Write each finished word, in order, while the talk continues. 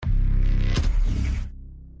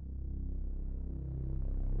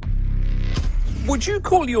Would you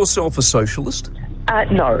call yourself a socialist?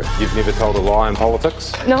 No. You've never told a lie in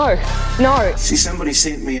politics? No. See, somebody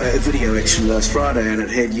sent me a video actually last Friday, and it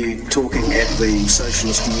had you talking at the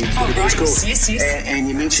Socialist Youth, whatever it's called. Yes. And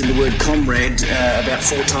you mentioned the word comrade about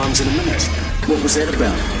 4 times in a minute. What was that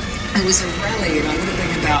about? It was a rally, and I would have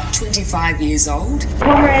been about 25 years old.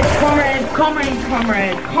 Comrade.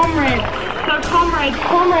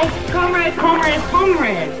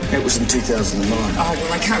 That was in 2009. Oh,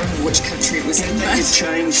 well, I can't remember which country it was in. Have you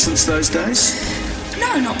changed since those days?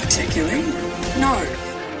 No, not particularly. No.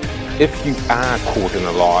 If you are caught in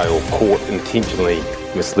a lie or caught intentionally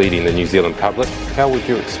misleading the New Zealand public, how would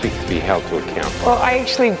you expect to be held to account? Well, I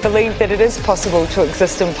actually believe that it is possible to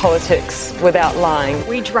exist in politics without lying.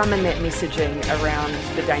 We drum in that messaging around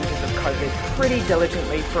the dangers of COVID pretty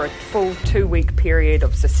diligently for a full 2-week period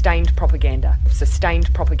of sustained propaganda.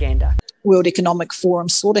 World Economic Forum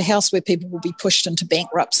slaughterhouse, where people will be pushed into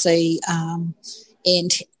bankruptcy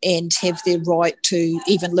and have their right to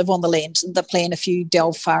even live on the land. The plan, if you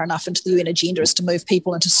delve far enough into the UN agenda, is to move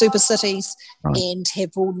people into super cities and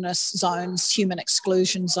have wilderness zones, human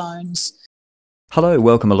exclusion zones. Hello,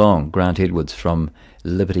 welcome along. Grant Edwards from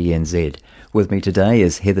Liberty NZ. With me today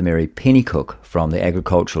is Meri Pennycook from the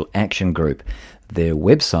Agricultural Action Group. Their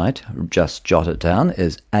website, just jot it down,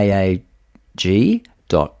 is aag.org.nz.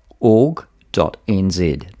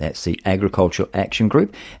 That's the Agricultural Action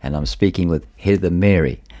Group, and I'm speaking with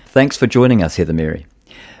Meri. Thanks for joining us, Meri.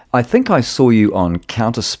 I think I saw you on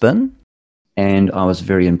Counterspin, and I was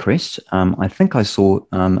very impressed. I think I saw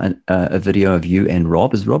a video of you and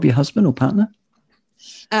Rob. Is Rob your husband or partner?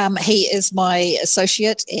 He is my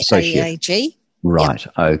associate at AAG. Right,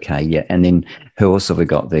 yep. Okay, yeah. And then who else have we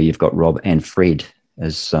got there? You've got Rob and Fred.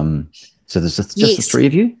 So there's just the three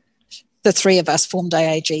of you? The three of us formed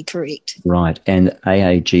AAG, correct. Right, and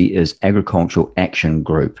AAG is Agricultural Action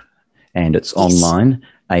Group, and it's online,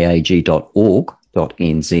 aag.org.nz,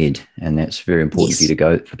 and that's very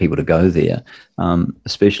important for people to go there.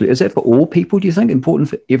 Especially, is that for all people, do you think? Important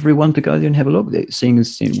for everyone to go there and have a look? Seeing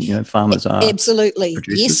as farmers are absolutely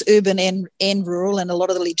producers? Yes, urban and rural, and a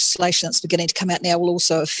lot of the legislation that's beginning to come out now will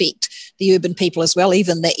also affect the urban people as well.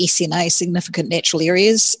 Even the SNA, significant natural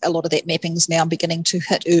areas, a lot of that mapping is now beginning to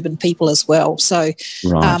hit urban people as well. So,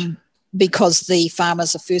 because the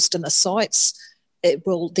farmers are first in the sites, it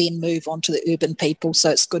will then move on to the urban people.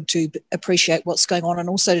 So it's good to appreciate what's going on, and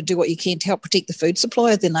also to do what you can to help protect the food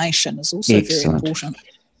supply of the nation is also very important.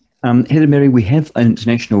 Meri, we have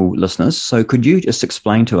international listeners, so could you just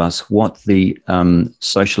explain to us what the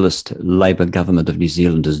Socialist Labour government of New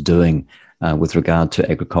Zealand is doing with regard to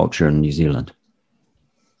agriculture in New Zealand?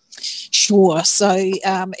 Sure. So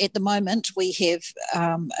at the moment we have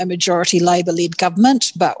a majority Labour-led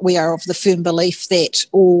government, but we are of the firm belief that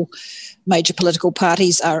all major political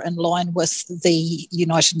parties are in line with the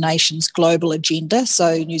United Nations global agenda.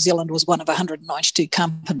 So New Zealand was one of 192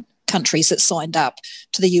 countries that signed up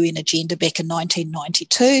to the UN agenda back in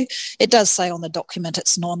 1992. It does say on the document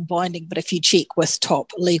it's non-binding, but if you check with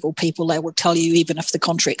top legal people, they will tell you even if the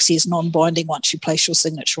contract says non-binding, once you place your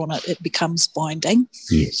signature on it, it becomes binding.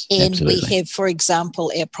 Yes, and absolutely. We have, for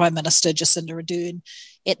example, our Prime Minister Jacinda Ardern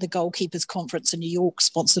at the Goalkeepers Conference in New York,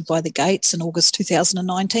 sponsored by the Gates in August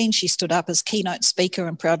 2019. She stood up as keynote speaker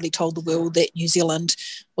and proudly told the world that New Zealand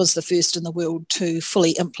was the first in the world to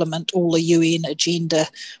fully implement all the UN agenda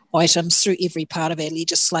items through every part of our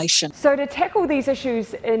legislation. So to tackle these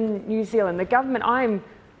issues in New Zealand, the government, I'm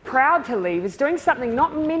proud to lead, is doing something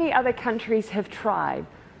not many other countries have tried.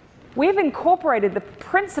 We've incorporated the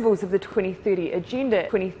principles of the 2030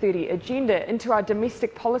 agenda into our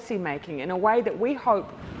domestic policy making in a way that we hope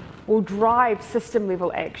will drive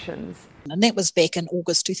system-level actions. And that was back in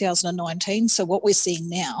August 2019. So what we're seeing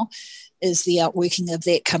now is the outworking of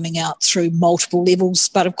that coming out through multiple levels.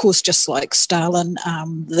 But of course, just like Stalin,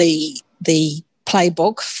 the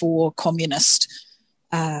playbook for communist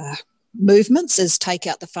movements is take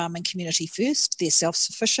out the farming community first. They're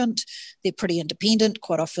self-sufficient, they're pretty independent,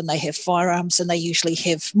 quite often they have firearms, and they usually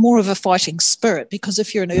have more of a fighting spirit, because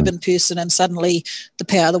if you're an urban person and suddenly the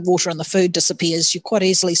power, the water and the food disappears, you're quite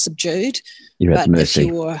easily subdued. But if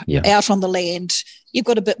you're out on the land, you've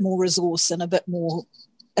got a bit more resource and a bit more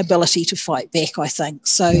ability to fight back, I think.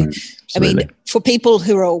 So, I mean, for people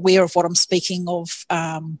who are aware of what I'm speaking of,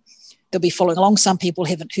 they'll be following along. Some people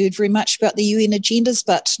haven't heard very much about the UN agendas,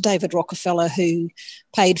 but David Rockefeller, who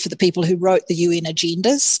paid for the people who wrote the UN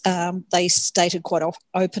agendas, they stated quite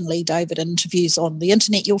openly, David, in interviews on the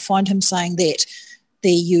internet, you'll find him saying that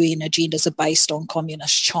the UN agendas are based on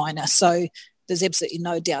communist China. So there's absolutely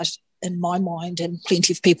no doubt in my mind, and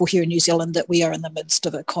plenty of people here in New Zealand, that we are in the midst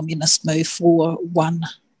of a communist move for one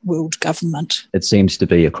world government. It seems to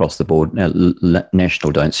be across the board. Now,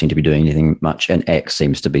 National don't seem to be doing anything much, and ACT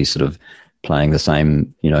seems to be sort of playing the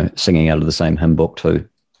same, singing out of the same hymn book too.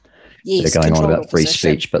 Yes, they're going on about opposition. free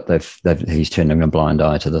speech, but he's turning a blind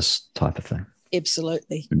eye to this type of thing.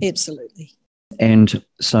 Absolutely, absolutely. And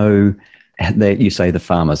so you say the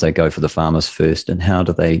farmers, they go for the farmers first, and how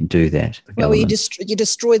do they do that? Well, you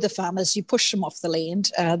destroy the farmers, you push them off the land.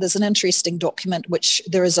 There's an interesting document, which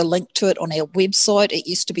there is a link to it on our website. It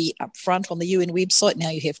used to be up front on the UN website. Now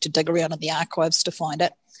you have to dig around in the archives to find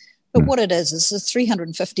it. But what it is a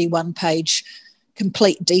 351-page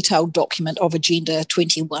complete detailed document of Agenda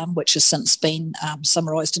 21, which has since been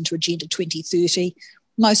summarised into Agenda 2030.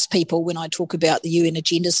 Most people, when I talk about the UN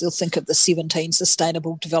agendas, they'll think of the 17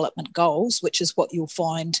 Sustainable Development Goals, which is what you'll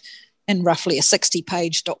find in roughly a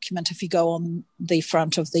 60-page document if you go on the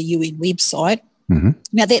front of the UN website. Mm-hmm.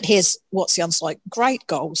 Now, that has what sounds like great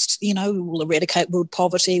goals. We'll eradicate world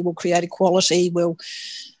poverty, we'll create equality, we'll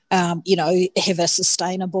have a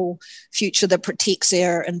sustainable future that protects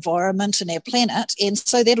our environment and our planet. And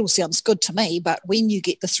so that all sounds good to me. But when you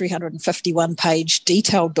get the 351-page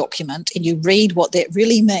detailed document and you read what that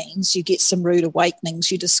really means, you get some rude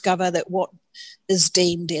awakenings. You discover that what is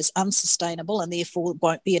deemed as unsustainable and therefore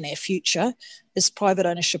won't be in our future is private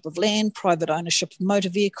ownership of land, private ownership of motor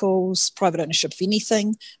vehicles, private ownership of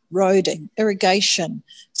anything, roading, irrigation,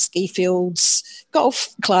 ski fields,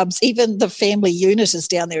 golf clubs, even the family unit is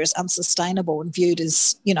down there as unsustainable and viewed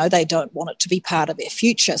as, they don't want it to be part of our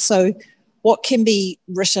future. So what can be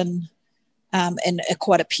written in a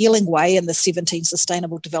quite appealing way in the 17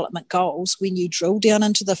 Sustainable Development Goals, when you drill down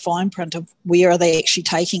into the fine print of where are they actually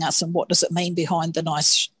taking us and what does it mean behind the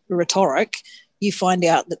nice rhetoric, you find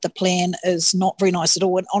out that the plan is not very nice at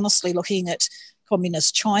all. And honestly, looking at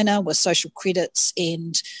communist China with social credits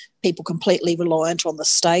and people completely reliant on the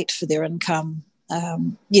state for their income,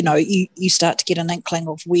 you start to get an inkling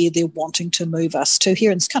of where they're wanting to move us to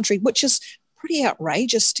here in this country, which is pretty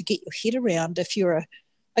outrageous to get your head around if you're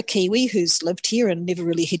a Kiwi who's lived here and never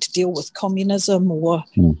really had to deal with communism or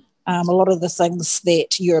a lot of the things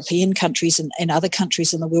that European countries and other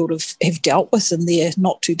countries in the world have dealt with in their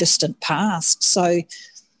not too distant past. So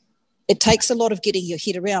it takes a lot of getting your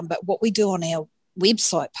head around. But what we do on our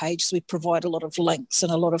website page is we provide a lot of links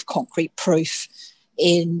and a lot of concrete proof,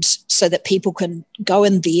 and so that people can go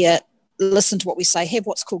in there, listen to what we say, have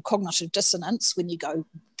what's called cognitive dissonance when you go,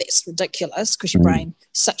 that's ridiculous, because your brain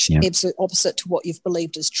such absolute opposite to what you've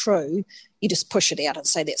believed is true. You just push it out and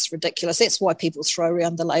say that's ridiculous. That's why people throw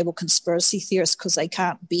around the label conspiracy theorists, because they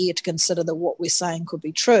can't bear to consider that what we're saying could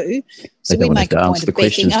be true. So we make a point of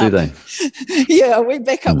backing up. Do they? Yeah, we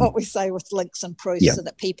back up what we say with links and proof so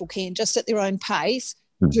that people can just at their own pace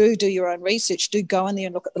do your own research, do go in there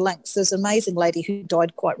and look at the links. There's an amazing lady who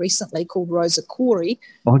died quite recently called Rosa Corey.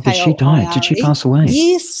 Oh, did she die? Did she pass away?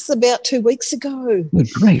 Yes, about 2 weeks ago.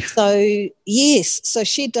 Good grief. So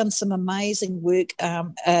she'd done some amazing work,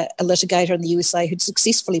 a litigator in the USA who'd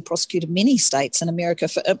successfully prosecuted many states in America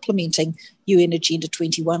for implementing UN Agenda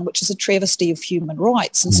 21, which is a travesty of human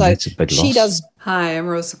rights. And so she does. Hi, I'm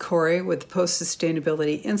Rosa Corey with the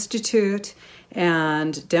Post-Sustainability Institute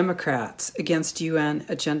and Democrats Against UN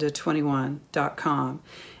Agenda 21.com.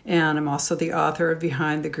 And I'm also the author of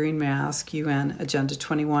Behind the Green Mask, UN Agenda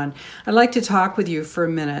 21. I'd like to talk with you for a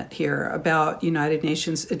minute here about United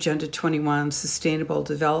Nations Agenda 21 Sustainable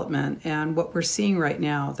Development and what we're seeing right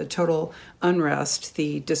now, the total unrest,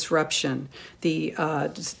 the disruption, the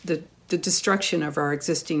destruction of our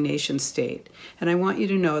existing nation state. And I want you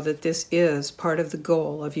to know that this is part of the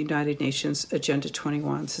goal of United Nations Agenda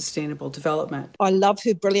 21 Sustainable Development. I love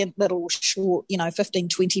her brilliant little short, 15,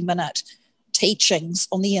 20-minute teachings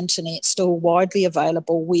on the internet, still widely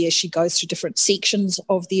available, where she goes through different sections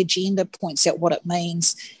of the agenda, points out what it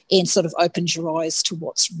means, and sort of opens your eyes to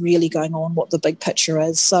what's really going on, what the big picture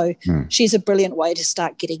is. So she's a brilliant way to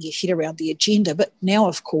start getting your head around the agenda. But now,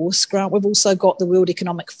 of course, Grant, we've also got the World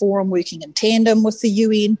Economic Forum working in tandem with the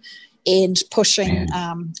UN and pushing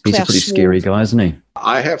he's a pretty scary guy, isn't he?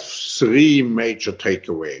 I have three major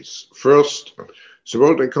takeaways. First, the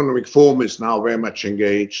World Economic Forum is now very much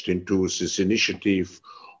engaged into this initiative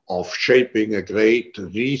of shaping a great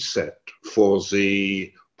reset for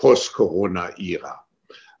the post-corona era.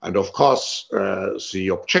 And of course, the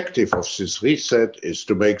objective of this reset is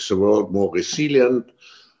to make the world more resilient,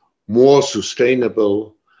 more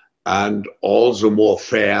sustainable, and also more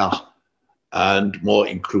fair and more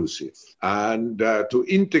inclusive. And to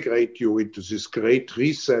integrate you into this great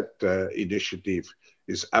reset initiative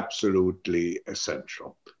is absolutely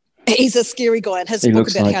essential. He's a scary guy, and his book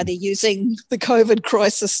about how they're using the COVID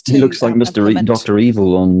crisis to. He looks like Dr.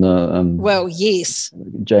 Evil on. Well, yes.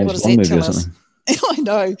 James Bond movie or something. I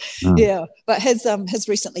know, yeah. But his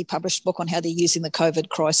recently published book on how they're using the COVID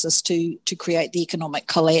crisis to create the economic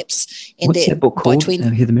collapse. And what's that book called?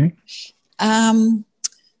 Heather Meri?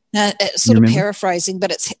 It's sort of paraphrasing,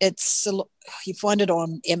 but it's you find it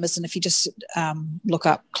on Amazon if you just look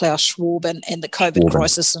up Klaus Schwab and the COVID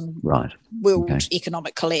crisis and world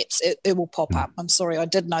economic collapse. It will pop up. I'm sorry, I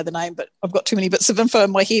did know the name, but I've got too many bits of info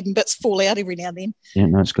in my head and bits fall out every now and then. Yeah,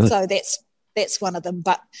 no, it's good. So that's one of them.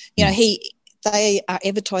 But they are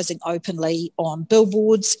advertising openly on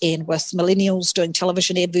billboards and with millennials doing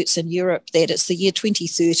television adverts in Europe that it's the year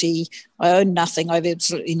 2030. I own nothing. I have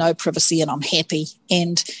absolutely no privacy and I'm happy.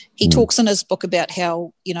 And he talks in his book about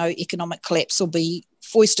how, economic collapse will be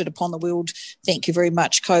foisted upon the world. Thank you very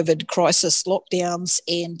much. COVID crisis, lockdowns,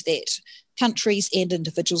 and that countries and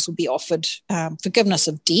individuals will be offered forgiveness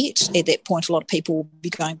of debt. At that point, a lot of people will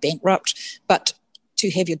be going bankrupt. But to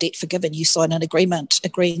have your debt forgiven, you sign an agreement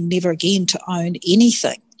agreeing never again to own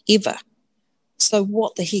anything, ever. So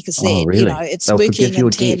what the heck is that? Oh, really? It's They'll working forgive your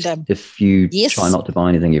in tandem. Debt if you try not to buy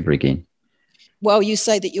anything ever again. Well, you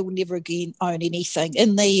say that you'll never again own anything.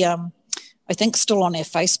 In the, I think still on our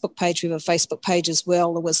Facebook page, we have a Facebook page as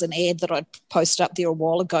well. There was an ad that I posted up there a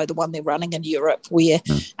while ago, the one they're running in Europe, where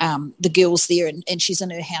the girl's there and she's in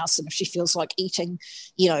her house, and if she feels like eating,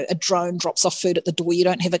 a drone drops off food at the door, you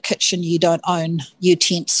don't have a kitchen, you don't own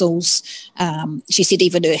utensils. She said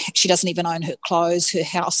she doesn't even own her clothes, her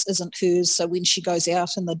house isn't hers, so when she goes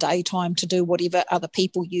out in the daytime to do whatever, other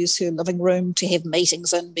people use her living room to have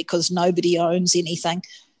meetings in because nobody owns anything.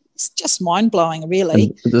 It's just mind-blowing,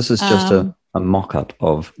 really. And this is just a mock-up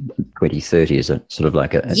of 2030, is it? Sort of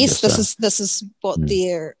like a... Yes, this is what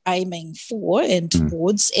they're aiming for and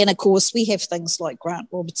towards. And, of course, we have things like Grant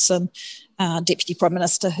Robertson, Deputy Prime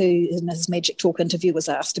Minister, who in his Magic Talk interview was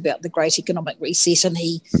asked about the Great Economic Reset, and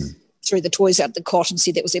he threw the toys out the cot and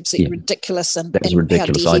said that was absolutely ridiculous. And that was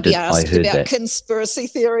ridiculous. How dare he be asked about conspiracy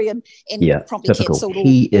theory and promptly cancelled all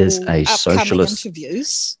a upcoming socialist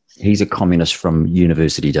interviews. He's a communist from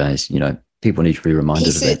university days. People need to be reminded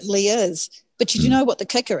of that. He certainly is. But do you know what the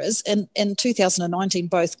kicker is? In 2019,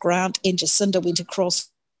 both Grant and Jacinda went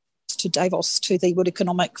across to Davos to the World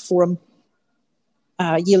Economic Forum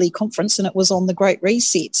yearly conference, and it was on the Great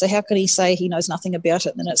Reset. So how can he say he knows nothing about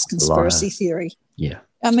it and it's conspiracy theory? Yeah.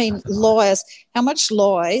 I mean, lies. How much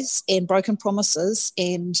lies and broken promises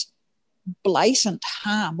and blatant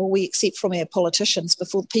harm will we accept from our politicians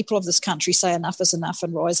before the people of this country say enough is enough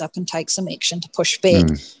and rise up and take some action to push back?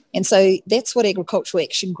 And so that's what Agricultural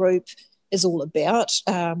Action Group is all about.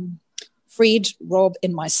 Fred, Rob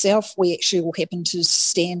and myself, we actually all happened to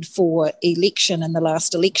stand for election in the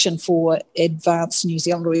last election for Advanced New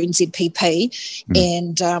Zealand or NZPP,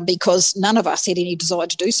 and because none of us had any desire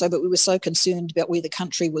to do so, but we were so concerned about where the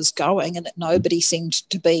country was going and that nobody seemed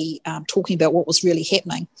to be talking about what was really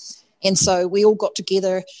happening. And so we all got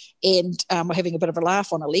together and we're having a bit of a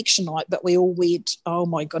laugh on election night, but we all went, oh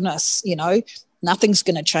my goodness, nothing's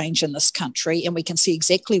going to change in this country, and we can see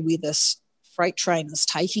exactly where this freight train is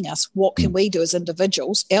taking us. What can we do as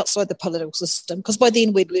individuals outside the political system? Because by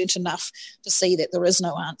then we'd learnt enough to see that there is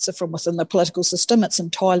no answer from within the political system. It's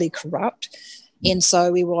entirely corrupt. And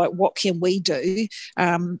so we were like, what can we do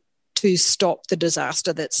to stop the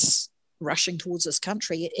disaster that's rushing towards this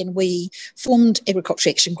country? And we formed Agriculture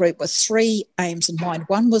Action Group with three aims in mind.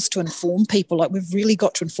 One was to inform people, like we've really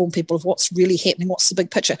got to inform people of what's really happening, what's the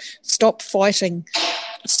big picture. Stop fighting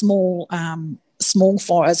small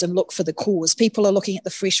fires and look for the cause. People are looking at the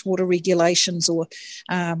freshwater regulations or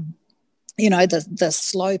the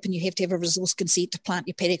slope, and you have to have a resource consent to plant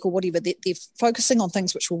your paddock or whatever. They're focusing on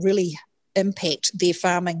things which will really impact their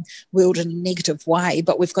farming world in a negative way,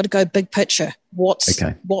 but we've got to go big picture.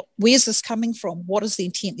 Where's this coming from? What is the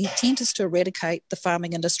intent? The intent is to eradicate the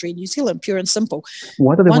farming industry in New Zealand, pure and simple.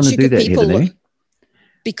 Why do they want to do that, Heather?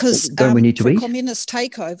 Because don't we need to for eat? Communist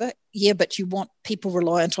takeover, but you want people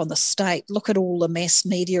reliant on the state. Look at all the mass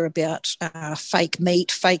media about fake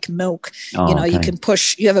meat, fake milk. You can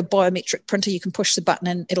you have a biometric printer, you can push the button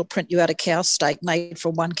and it'll print you out a cow steak made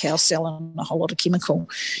from one cow cell and a whole lot of chemical.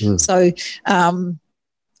 So,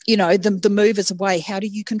 the move is away. How do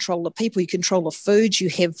you control the people? You control the food. You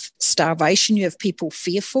have starvation. You have people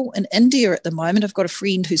fearful. In India at the moment, I've got a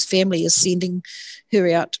friend whose family is sending her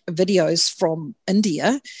out videos from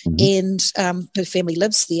India, and her family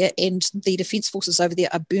lives there, and the Defence Forces over there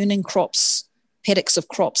are burning crops paddocks of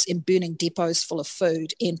crops and burning depots full of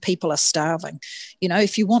food, and people are starving. You know,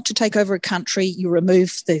 if you want to take over a country, you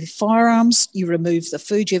remove the firearms, you remove the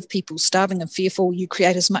food, you have people starving and fearful, you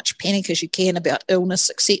create as much panic as you can about illness,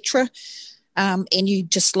 etc., and you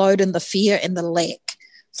just load in the fear and the lack.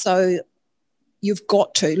 So you've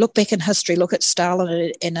got to look back in history, look at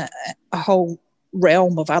Stalin and a whole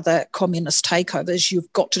realm of other communist takeovers.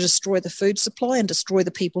 You've got to destroy the food supply and destroy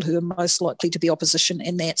the people who are most likely to be opposition,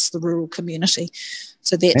 and that's the rural community.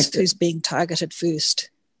 So that's who's being targeted first.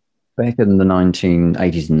 Back in the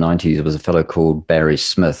 1980s and 90s, there was a fellow called Barry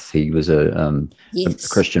Smith. He was a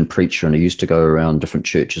Christian preacher, and he used to go around different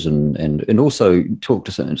churches and also talk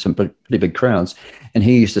to some pretty big crowds. And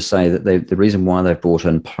he used to say that the reason why they've brought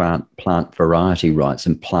in plant variety rights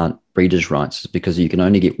and plant breeders' rights is because you can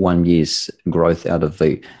only get 1 year's growth out of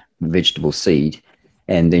the vegetable seed,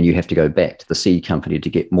 and then you have to go back to the seed company to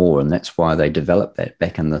get more. And that's why they developed that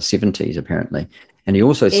back in the 70s, apparently. And he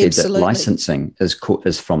also said that licensing is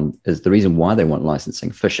the reason why they want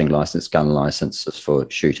licensing, fishing license, gun licenses for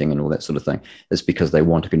shooting and all that sort of thing, is because they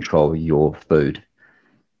want to control your food.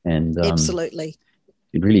 And absolutely,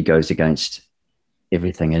 it really goes against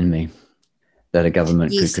everything in me that a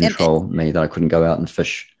government could control me, that I couldn't go out and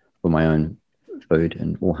fish for my own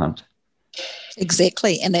food or hunt.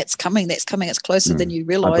 Exactly, and that's coming. It's closer than you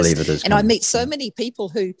realise. I believe it is. And I meet so many people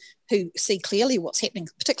who see clearly what's happening,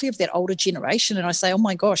 particularly of that older generation. And I say, "Oh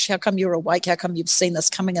my gosh, how come you're awake? How come you've seen this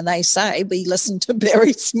coming?" And they say, "We listened to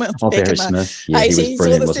Barry Smith back in the 80s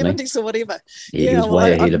or the 70s or whatever." He was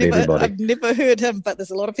way ahead of everybody. I've never heard him, but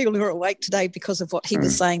there's a lot of people who are awake today because of what he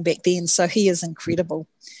was saying back then. So he is incredible.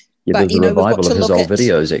 Yeah, but there's a revival of his old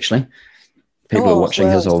videos. Actually, people are watching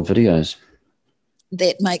his old videos.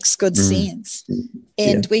 That makes good sense.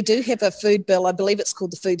 And we do have a food bill, I believe it's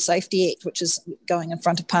called the Food Safety Act, which is going in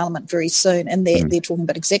front of Parliament very soon. And they're talking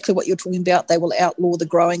about exactly what you're talking about. They will outlaw the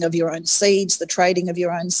growing of your own seeds, the trading of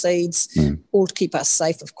your own seeds, all to keep us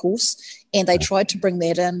safe, of course. And they tried to bring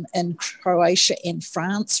that in Croatia and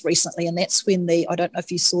France recently. And that's when I don't know if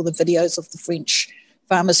you saw the videos of the French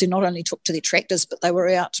farmers who not only took to their tractors, but they were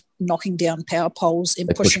out knocking down power poles and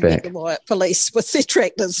pushing back the riot police with their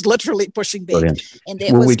tractors, literally pushing back. Brilliant. And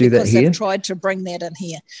that was because they've tried to bring that in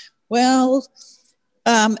here. Well,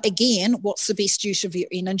 again, what's the best use of your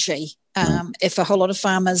energy? If a whole lot of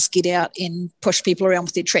farmers get out and push people around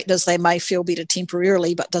with their tractors, they may feel better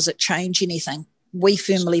temporarily, but does it change anything? We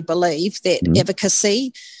firmly believe that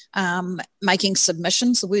advocacy, making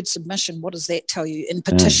submissions, the word submission, what does that tell you? In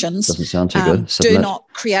petitions, doesn't sound too good. Do not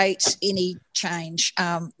create any change.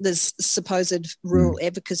 There's supposed rural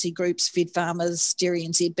advocacy groups, Fed Farmers, Dairy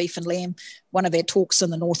NZ, Beef and Lamb. One of our talks in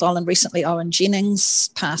the North Island recently, Owen Jennings,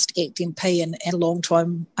 past ACT MP and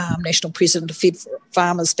long-time national president of Fed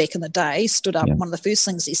Farmers back in the day, stood up. One of the first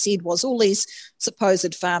things he said was all these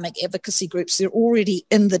supposed farming advocacy groups, they're already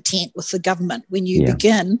in the tent with the government. When you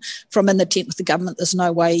begin from in the tent with the government, there's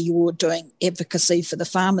no way you're doing advocacy for the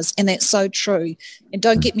farmers. And that's so true. And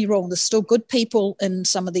don't get me wrong, there's still good people in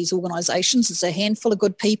some of these organisations. There's a handful of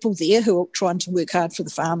good people there who are trying to work hard for the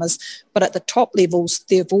farmers. But at the top levels,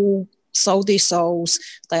 they've all sold their souls.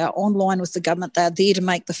 They are online with the government. They are there to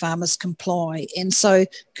make the farmers comply. And so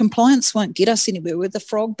compliance won't get us anywhere. With the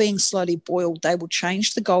frog being slowly boiled, they will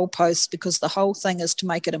change the goalposts because the whole thing is to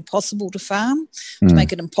make it impossible to farm, to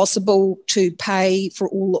make it impossible to pay for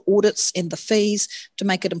all the audits and the fees, to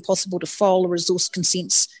make it impossible to file a resource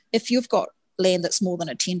consents. If you've got land that's more than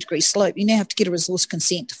a 10-degree slope, you now have to get a resource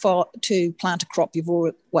consent to plant a crop you've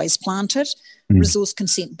always planted. Resource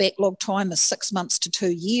consent backlog time is 6 months to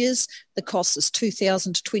 2 years. The cost is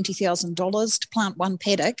 $2,000 to $20,000 to plant one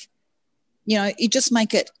paddock. You know, you just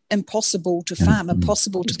make it impossible to farm,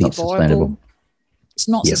 impossible to be viable. It's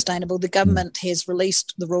not sustainable. The government has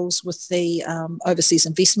released the rules with the Overseas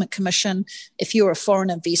Investment Commission. If you're a foreign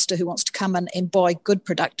investor who wants to come in and buy good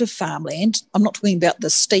productive farmland, I'm not talking about the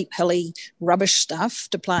steep, hilly rubbish stuff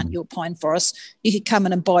to plant your pine forest. You could come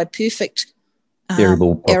in and buy perfect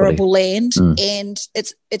arable land, and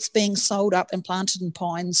it's being sold up and planted in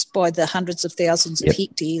pines by the hundreds of thousands of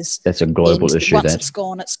hectares. That's a global issue. Once it's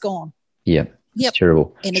gone, it's gone. Yeah. It's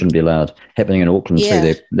terrible. And shouldn't be allowed. Happening in Auckland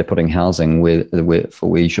too. They're putting housing where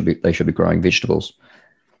they should be growing vegetables.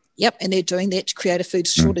 Yep, and they're doing that to create a food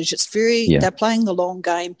shortage. It's they're playing the long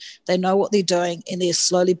game. They know what they're doing, and they're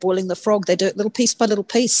slowly boiling the frog. They do it little piece by little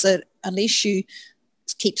piece. So unless you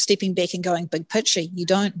keep stepping back and going big picture, you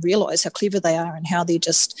don't realise how clever they are and how they're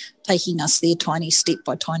just taking us there tiny step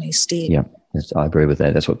by tiny step. Yeah. I agree with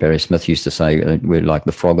that. That's what Barry Smith used to say. We're like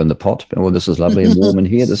the frog in the pot. Oh, this is lovely and warm in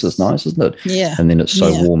here. This is nice, isn't it? Yeah. And then it's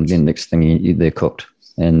so warm, then next thing they're cooked.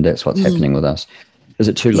 And that's what's happening with us. Is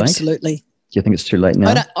it too late? Absolutely. you think it's too late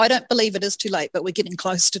now? I don't believe it is too late, but we're getting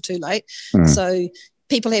close to too late. Mm. So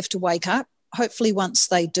people have to wake up. Hopefully once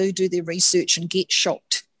they do their research and get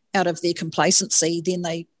shocked out of their complacency, then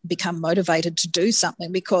they become motivated to do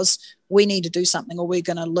something, because we need to do something or we're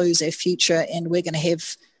going to lose our future, and we're going to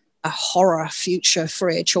have a horror future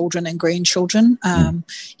for our children and grandchildren. And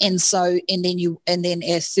then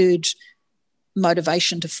our third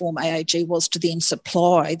motivation to form AAG was to then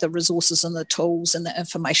supply the resources and the tools and the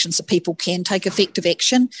information so people can take effective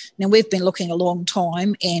action. Now, we've been looking a long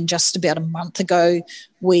time, and just about a month ago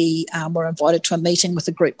we were invited to a meeting with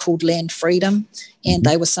a group called Land Freedom, and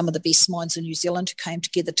they were some of the best minds in New Zealand who came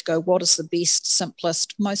together to go, what is the best,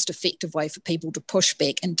 simplest, most effective way for people to push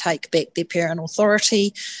back and take back their power and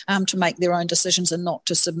authority, to make their own decisions and not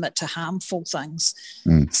to submit to harmful things.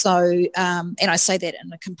 So, and I say that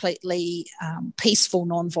in a completely peaceful,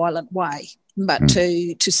 non-violent way. But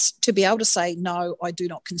to be able to say, no, I do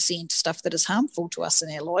not consent to stuff that is harmful to us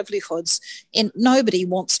and our livelihoods. And nobody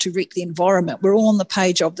wants to wreck the environment. We're all on the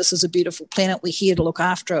page of this is a beautiful planet. We're here to look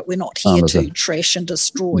after it. We're not here to trash and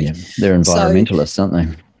destroy. Yeah, they're environmentalists, aren't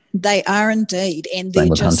they? They are indeed, and they're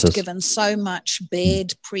just given so much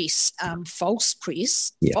bad press, false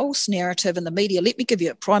press, false narrative in the media. Let me give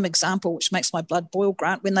you a prime example, which makes my blood boil,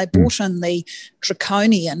 Grant. When they brought in the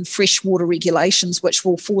draconian freshwater regulations, which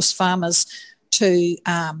will force farmers to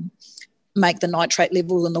make the nitrate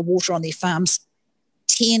level in the water on their farms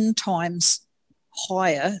 10 times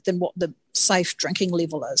higher than what the safe drinking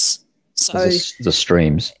level is. So the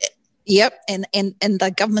streams. Yep, and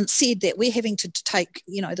the government said that we're having to take,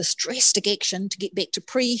 this drastic action to get back to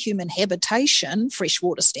pre-human habitation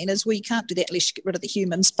freshwater standards. Well, you can't do that unless you get rid of the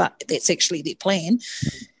humans, but that's actually their plan.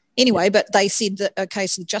 Anyway, but they said that, okay,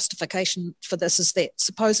 so the justification for this is that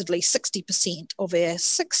supposedly 60%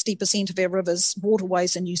 of our rivers,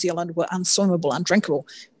 waterways in New Zealand were unswimmable, undrinkable.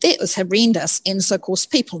 That was horrendous. And so, of course,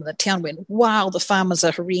 people in the town went, wow, the farmers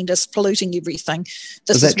are horrendous, polluting everything.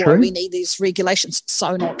 This is why we need these regulations.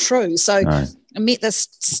 So not true. So I met this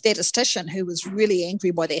statistician who was really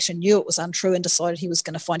angry by that and knew it was untrue and decided he was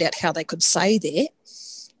going to find out how they could say that.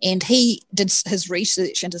 And he did his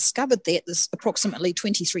research and discovered that there's approximately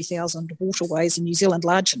 23,000 waterways in New Zealand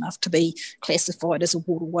large enough to be classified as a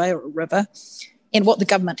waterway or a river. And what the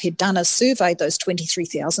government had done is surveyed those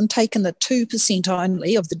 23,000, taken the 2%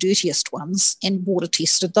 only of the dirtiest ones and water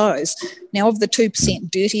tested those. Now, of the 2%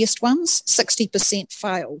 dirtiest ones, 60%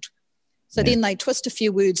 failed. So then they twist a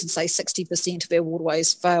few words and say 60% of our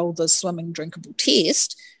waterways failed the swimming drinkable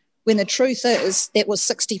test, when the truth is that was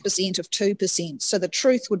 60% of 2%. So the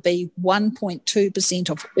truth would be 1.2%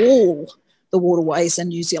 of all the waterways in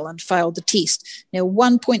New Zealand failed the test. Now,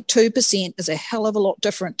 1.2% is a hell of a lot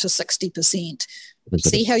different to 60%.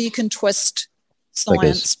 See how you can twist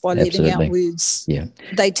science by leaving out words. Yeah.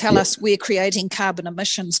 They tell us we're creating carbon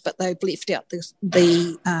emissions, but they've left out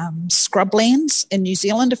the scrublands in New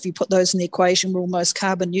Zealand. If you put those in the equation, we're almost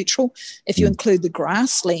carbon neutral. If you include the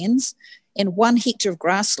grasslands, and 1 hectare of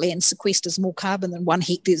grassland sequesters more carbon than 1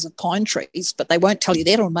 hectare of pine trees, but they won't tell you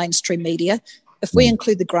that on mainstream media. If we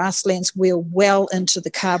include the grasslands, we're well into the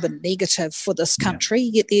carbon negative for this country,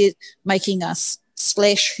 yet they're making us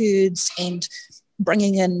slash herds and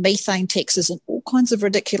bringing in methane taxes and all kinds of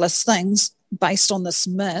ridiculous things based on this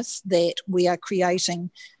myth that we are creating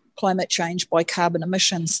climate change by carbon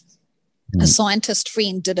emissions. A scientist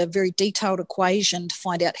friend did a very detailed equation to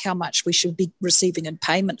find out how much we should be receiving in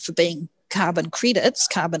payment for being carbon credits,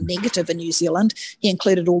 carbon negative in New Zealand. He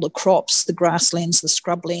included all the crops, the grasslands, the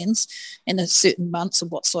scrublands, and a certain months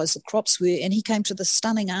of what size the crops were. And he came to the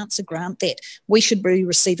stunning answer, Grant, that we should be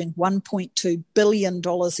receiving $1.2 billion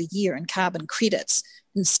a year in carbon credits.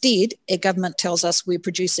 Instead, our government tells us we're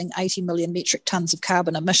producing 80 million metric tonnes of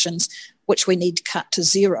carbon emissions, which we need to cut to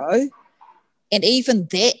zero. And even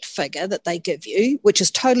that figure that they give you, which is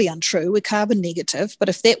totally untrue, we're carbon negative, but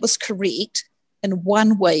if that was correct, in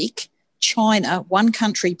 1 week, China, one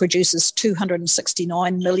country, produces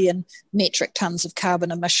 269 million metric tonnes of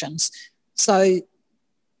carbon emissions. So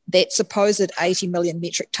that supposed 80 million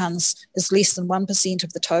metric tonnes is less than 1%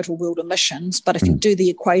 of the total world emissions. But if you do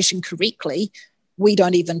the equation correctly, we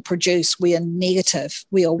don't even produce. We are negative.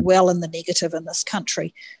 We are well in the negative in this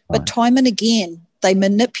country. But time and again, they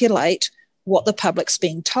manipulate what the public's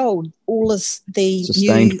being told. All of the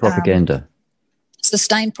sustained propaganda.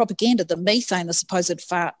 Sustained propaganda, the methane, the supposed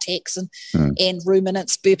fart tax and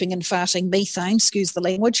ruminants burping and farting methane, excuse the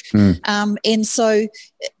language. And so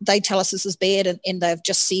they tell us this is bad, and they've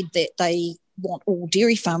just said that they want all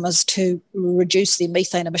dairy farmers to reduce their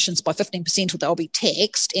methane emissions by 15% or they'll be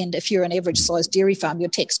taxed. And if you're an average-sized dairy farm, your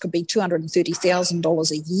tax could be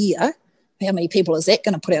 $230,000 a year. How many people is that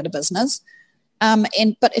going to put out of business?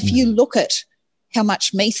 But if you look at how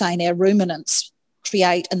much methane our ruminants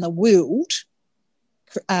create in the world,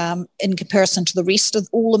 in comparison to the rest of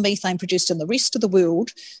all the methane produced in the rest of the world,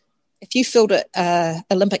 if you filled an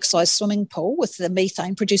Olympic-sized swimming pool with the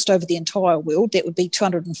methane produced over the entire world, that would be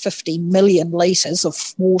 250 million litres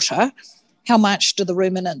of water. How much do the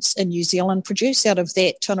ruminants in New Zealand produce out of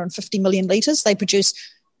that 250 million litres? They produce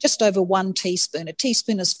just over 1 teaspoon. A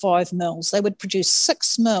teaspoon is 5 mils. They would produce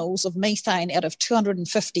 6 mils of methane out of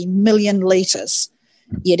 250 million litres.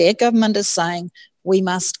 Yet our government is saying we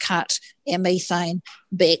must cut our methane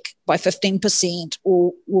back by 15%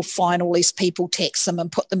 or we'll fine all these people, tax them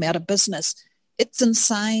and put them out of business. It's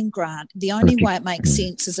insane, Grant. The only way it makes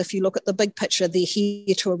sense is if you look at the big picture, they're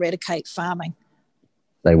here to eradicate farming.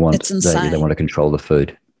 They want they want to control the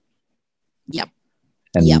food. Yep.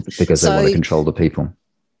 And because they want to control the people.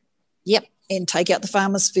 Yep. And take out the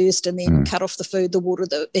farmers first and then cut off the food, the water,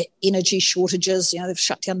 the energy shortages. They've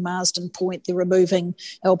shut down Marsden Point. They're removing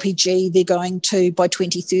LPG. They're going to, by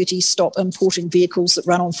 2030, stop importing vehicles that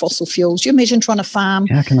run on fossil fuels. You imagine trying to farm,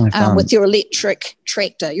 How can I farm? With your electric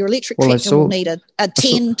tractor. Your electric tractor will need a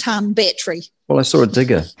 10-ton battery. Well, I saw a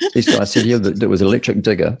digger. These guys said, there was an electric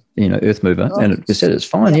digger, earth mover, and it said it's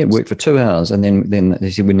fine. Yeah, it worked for 2 hours, and then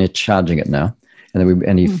they said we're charging it now. And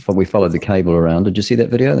then we followed the cable around. Did you see that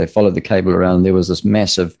video? They followed the cable around. And there was this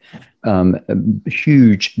massive,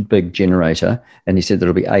 huge, big generator. And he said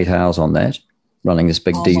there'll be 8 hours on that, running this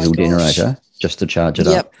big diesel generator just to charge it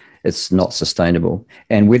up. It's not sustainable.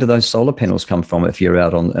 And where do those solar panels come from? If you're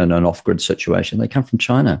out in an off-grid situation, they come from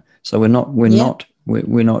China. So we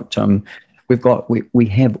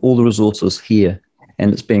have all the resources here.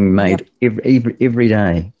 And it's being made every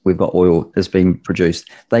day. We've got oil that's being produced.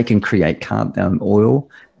 They can create oil.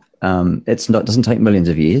 It doesn't take millions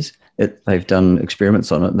of years. They've done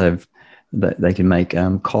experiments on it. They can make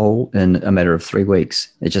coal in a matter of 3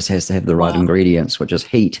 weeks. It just has to have the right ingredients, which is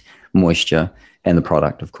heat, moisture, and the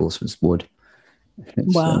product, of course, is wood.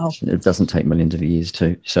 It doesn't take millions of years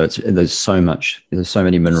too. So there's so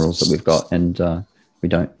many minerals that we've got, and we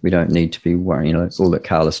don't need to be worrying. All that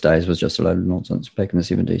Carlos days was just a load of nonsense back in the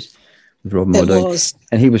 70s with Rob Mordoon.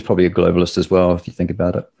 And he was probably a globalist as well, if you think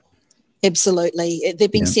about it. Absolutely.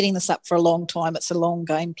 They've been setting this up for a long time. It's a long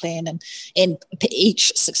game plan, and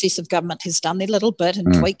each successive government has done their little bit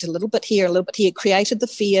and tweaked a little bit here, created the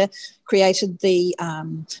fear, created the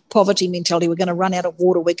poverty mentality. We're going to run out of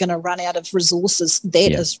water. We're going to run out of resources.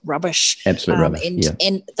 That is rubbish. Absolute rubbish.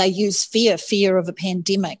 And they use fear of a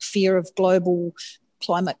pandemic, fear of global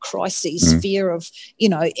climate crises, fear of,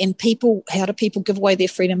 and people, how do people give away their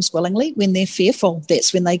freedoms willingly? When they're fearful,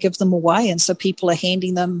 that's when they give them away. And so people are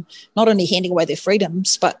not only handing away their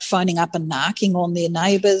freedoms, but phoning up and narking on their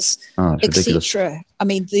neighbours, etc. I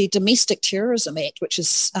mean, the Domestic Terrorism Act, which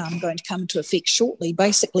is going to come into effect shortly,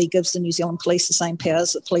 basically gives the New Zealand police the same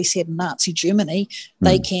powers that police had in Nazi Germany.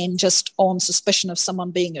 They can just, on suspicion of someone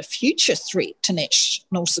being a future threat to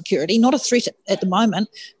national security, not a threat at the moment,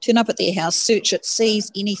 turn up at their house, search it,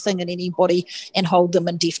 seize anything and anybody, and hold them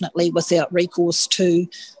indefinitely without recourse to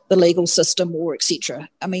the legal system or etc.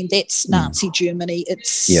 I mean, that's Nazi Germany.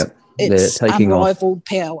 It's unrivaled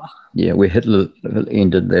power. Yeah, where Hitler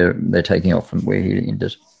ended, they're taking off from where he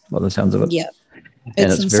ended, by the sounds of it. Yeah.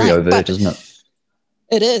 And it's very overt, isn't it?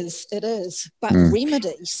 It is. But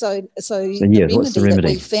remedy. So the remedy that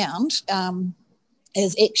we found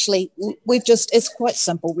is actually, it's quite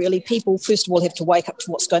simple, really. People, first of all, have to wake up to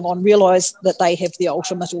what's going on, realise that they have the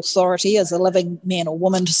ultimate authority as a living man or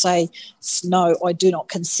woman to say, no, I do not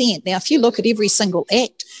consent. Now, if you look at every single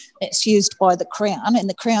act that's used by the Crown, and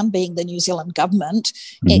the Crown being the New Zealand government,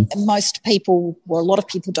 and most people, a lot of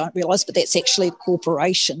people don't realise, but that's actually a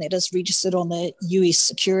corporation that is registered on the US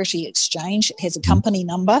Security Exchange. It has a company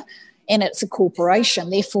number and it's a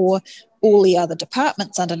corporation. Therefore, all the other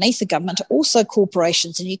departments underneath the government are also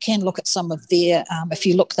corporations, and you can look at some of their, if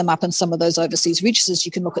you look them up in some of those overseas registers,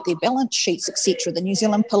 you can look at their balance sheets, etc. The New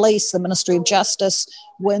Zealand Police, the Ministry of Justice,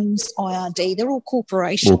 WINS, IRD, they're all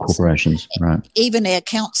corporations. All corporations, right. Even our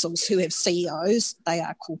councils who have CEOs, they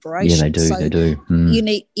are corporations. Yeah, they do, they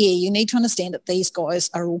do. You need to understand that these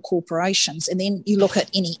guys are all corporations, and then you look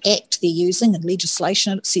at any act they're using in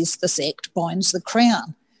legislation, it says this act binds the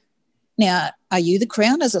Crown. Now, are you the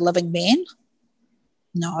Crown as a living man?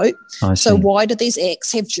 No. So why do these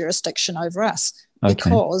acts have jurisdiction over us? Okay.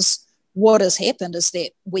 Because what has happened is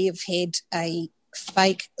that we have had a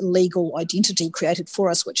fake legal identity created for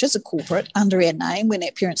us, which is a corporate under our name when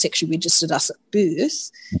our parents actually registered us at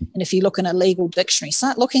birth. And if you look in a legal dictionary,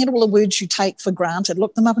 start looking at all the words you take for granted,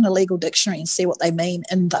 look them up in a legal dictionary and see what they mean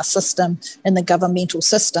in the system, in the governmental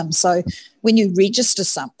system. So when you register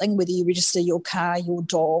something, whether you register your car, your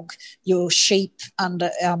dog, your sheep under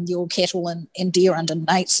your cattle and deer under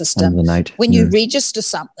NATE system, when you register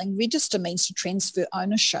something, register means to transfer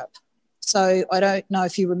ownership. So I don't know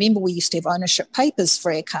if you remember, we used to have ownership papers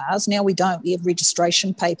for our cars. Now we don't. We have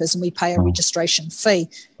registration papers and we pay a registration fee.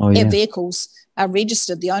 Our vehicles are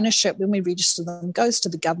registered. The ownership, when we register them, goes to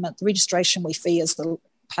the government. The registration we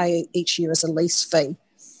pay each year as a lease fee.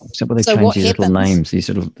 Except when they change these little names,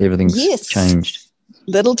 everything's changed.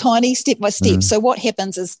 Little tiny step by step. So what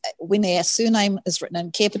happens is when our surname is written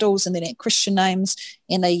in capitals and then our Christian names,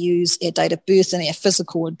 and they use our date of birth and our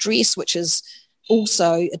physical address, which is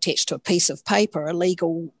also attached to a piece of paper,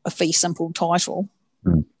 a fee simple title,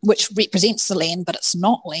 which represents the land, but it's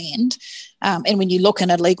not land. And when you look in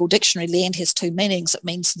a legal dictionary, land has two meanings. It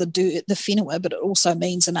means the dirt, the whenua, but it also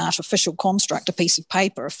means an artificial construct, a piece of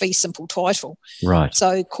paper, a fee simple title. Right.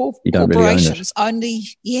 So corporations only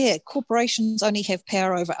have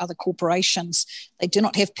power over other corporations. They do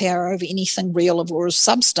not have power over anything real or of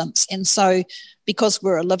substance. And so because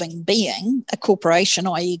we're a living being, a corporation,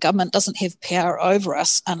 i.e. government, doesn't have power over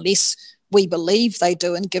us unless we believe they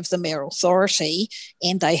do and give them our authority,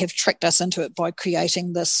 and they have tricked us into it by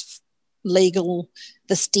creating this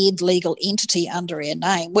dead legal entity under our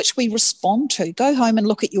name, which we respond to. Go home and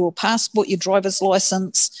look at your passport, your driver's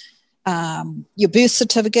license, your birth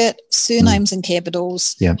certificate, surnames in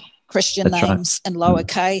capitals, Christian names in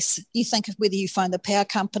lowercase. You think of whether you phone the power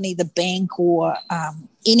company, the bank, or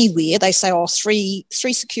anywhere, they say, three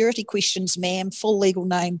security questions, ma'am, full legal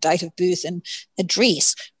name, date of birth and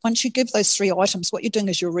address. Once you give those three items, what you're doing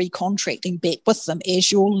is you're recontracting back with them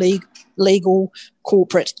as your legal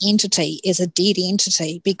corporate entity, as a dead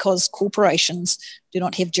entity, because corporations do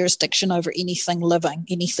not have jurisdiction over anything living,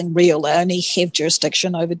 anything real. They only have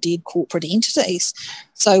jurisdiction over dead corporate entities.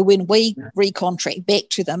 So when we recontract back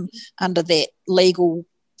to them under that legal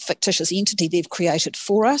fictitious entity they've created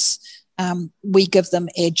for us, we give them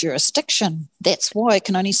our jurisdiction. That's why I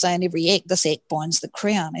can only say in every act, this act binds the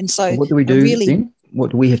crown. And so what do we do then?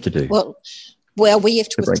 What do we have to do? Well, we have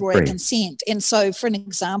to withdraw our consent. And so, for an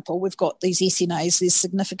example, we've got these SNAs, there's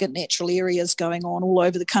significant natural areas going on all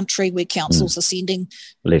over the country where councils are sending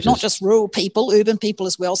letters, not just rural people, urban people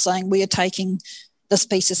as well, saying we are taking this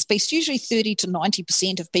piece of space. Usually 30 to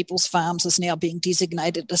 90% of people's farms is now being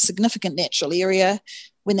designated a significant natural area.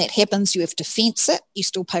 When that happens, you have to fence it. You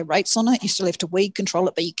still pay rates on it. You still have to weed control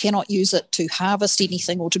it, but you cannot use it to harvest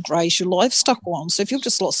anything or to graze your livestock on. So if you've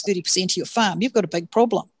just lost 30% of your farm, you've got a big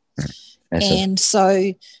problem. And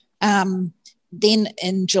so then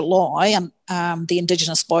in July, the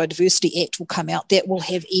Indigenous Biodiversity Act will come out. That will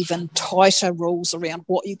have even tighter rules around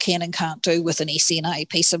what you can and can't do with an SNA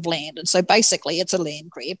piece of land. And so basically it's a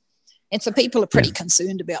land grab. And so people are pretty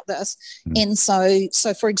concerned about this. And so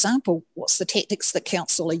for example, what's the tactics that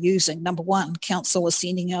council are using? Number one, council is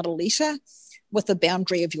sending out a letter with the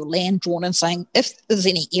boundary of your land drawn and saying, if there's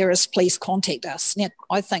any errors, please contact us. Now,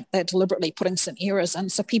 I think they're deliberately putting some errors in,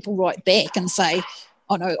 so people write back and say,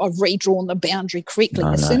 oh no, I've redrawn the boundary correctly.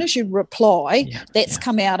 As soon as you reply, that's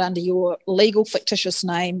come out under your legal fictitious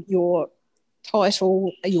name, your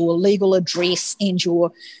title, your legal address, and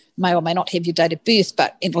your may or may not have your date of birth,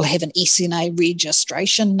 but it will have an SNA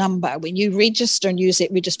registration number. When you register and use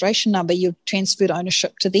that registration number, you've transferred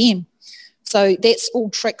ownership to them. So that's all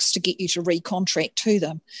tricks to get you to recontract to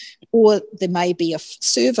them. Or there may be a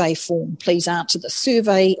survey form. Please answer the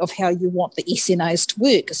survey of how you want the SNAs to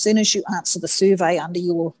work. As soon as you answer the survey under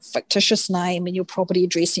your fictitious name and your property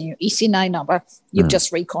address and your SNA number, you've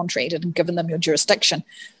just recontracted and given them your jurisdiction.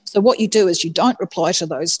 So what you do is you don't reply to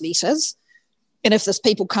those letters. And if there's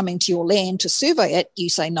people coming to your land to survey it, you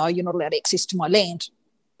say, no, you're not allowed access to my land.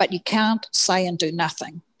 But you can't say and do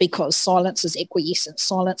nothing, because silence is acquiescence,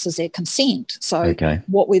 silence is our consent. So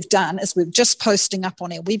what we've done is we're just posting up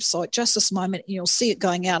on our website just this moment, and you'll see it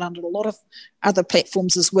going out under a lot of other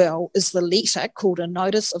platforms as well, is the letter called a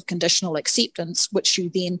Notice of Conditional Acceptance, which you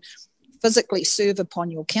then physically serve upon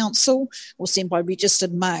your council or send by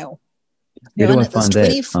registered mail. Where do I find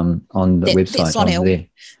that on the website?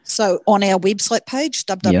 So on our website page,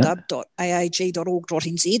 www.aag.org.nz,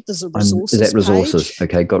 there's a resources page. Is that resources? Page.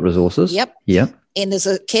 Okay, got resources. Yep. And there's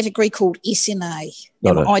a category called SNA.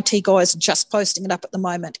 Now, my IT guys are just posting it up at the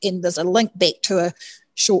moment, and there's a link back to a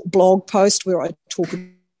short blog post where I talk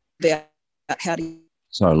about how to...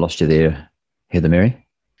 Sorry, I lost you there, Heather Meri.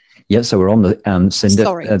 Yeah, so we're on the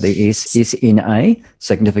the SNA,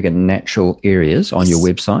 Significant Natural Areas, on your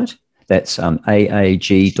website. That's aag.org.nz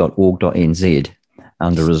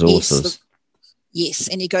under resources. Yes,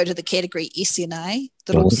 and you go to the category SNA.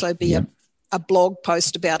 There'll also be a blog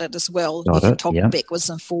post about it as well. You can toggle backwards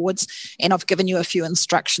and forwards, and I've given you a few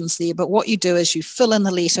instructions there. But what you do is you fill in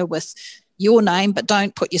the letter with your name, but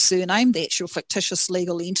don't put your surname. That's your fictitious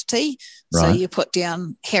legal entity. Right. So you put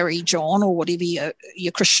down Harry, John, or whatever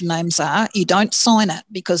your Christian names are. You don't sign it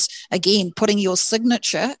because, again, putting your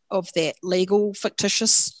signature of that legal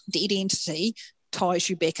fictitious dead entity ties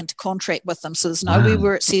you back into contract with them. So there's nowhere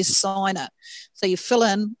where it says sign it. So you fill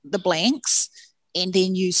in the blanks and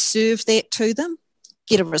then you serve that to them.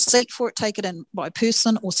 Get a receipt for it, take it in by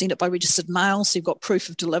person or send it by registered mail so you've got proof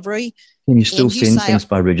of delivery. Can you still send things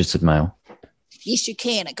by registered mail? Yes, you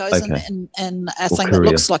can. It goes in a thing that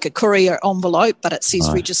looks like a courier envelope, but it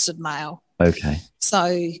says registered mail. Okay.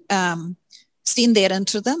 So send that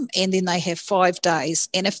into them, and then they have 5 days.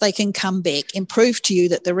 And if they can come back and prove to you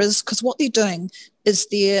that there is, because what they're doing is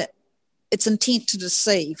it's intent to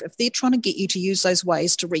deceive. If they're trying to get you to use those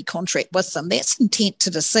ways to recontract with them, that's intent to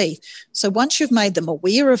deceive. So once you've made them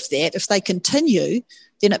aware of that, if they continue,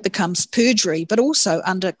 then it becomes perjury. But also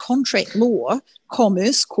under contract law,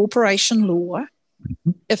 commerce, corporation law,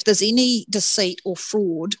 if there's any deceit or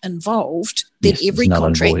fraud involved, then every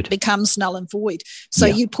contract becomes null and void. So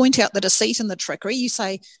you point out the deceit and the trickery. You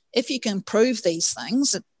say, if you can prove these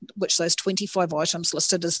things, which those 25 items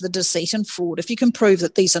listed as the deceit and fraud, if you can prove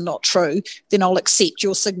that these are not true, then I'll accept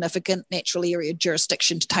your significant natural area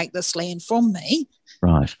jurisdiction to take this land from me.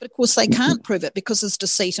 Right. But of course they can't prove it because there's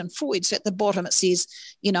deceit and fraud. So at the bottom it says,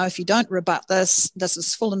 if you don't rebut this, this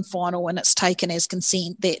is full and final and it's taken as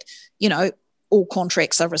consent that, all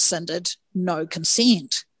contracts are rescinded, no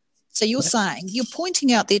consent. So you're saying, you're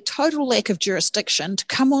pointing out their total lack of jurisdiction to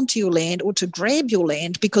come onto your land or to grab your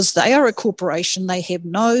land because they are a corporation. They have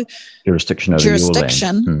no jurisdiction over your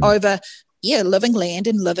land. over living land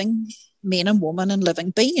and living men and women and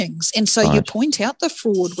living beings. And so you point out the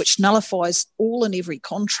fraud, which nullifies all and every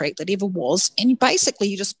contract that ever was. And you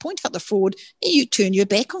just point out the fraud and you turn your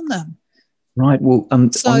back on them. Right. Well, on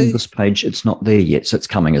this page, it's not there yet, so it's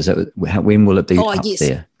coming. Is it? When will it be up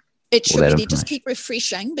there? It should be. Just keep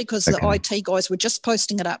refreshing because the IT guys were just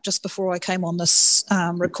posting it up just before I came on this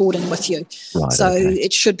recording with you. Right. So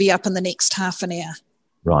it should be up in the next half an hour.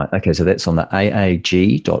 Right. Okay. So that's on the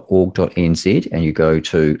aag.org.nz, and you go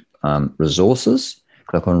to resources.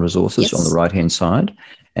 Click on resources on the right-hand side,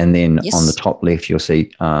 and then on the top left you'll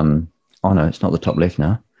see. Oh no, it's not the top left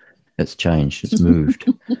now. It's changed. It's moved.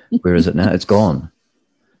 Where is it now? It's gone.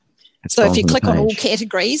 So if you click on all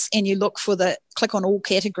categories and you look for click on all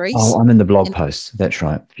categories. Oh, I'm in the blog post. That's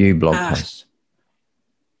right. View blog posts.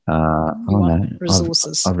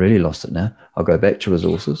 Resources. I've really lost it now. I'll go back to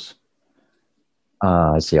resources.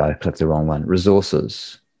 I see. I clicked the wrong one.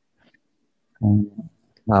 Resources.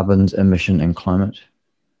 Carbon emission and climate.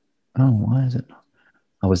 Oh, why is it?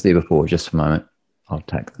 I was there before. Just a moment. I'll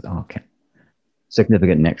take that. Okay.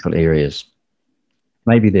 Significant natural areas.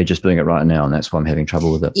 Maybe they're just doing it right now and that's why I'm having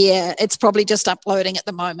trouble with it. Yeah, it's probably just uploading at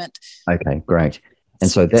the moment. Okay, great.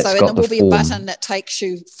 And so that's there will be a button that takes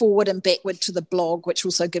you forward and backward to the blog, which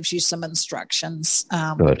also gives you some instructions.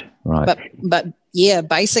 Good, right. But yeah,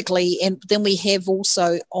 basically, and then we have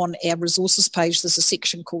also on our resources page, there's a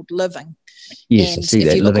section called Living. Yes, and I see if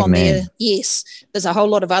that. you look Living on Man. there, yes, there's a whole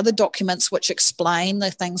lot of other documents which explain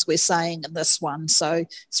the things we're saying in this one. So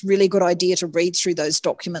it's a really good idea to read through those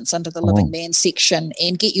documents under the Living Man section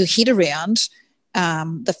and get your head around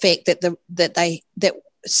the fact that that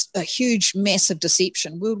it's a huge, massive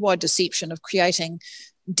deception, worldwide deception of creating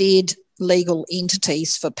dead legal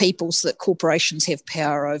entities for people so that corporations have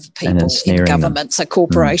power over people and governments are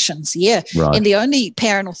corporations. Right. And the only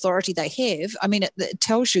power and authority they have, I mean, it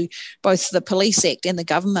tells you both the Police Act and the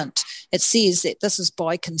government, it says that this is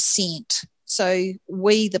by consent. So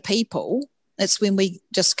we, the people, it's when we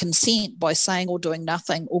just consent by saying or doing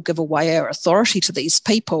nothing or give away our authority to these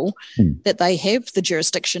people that they have the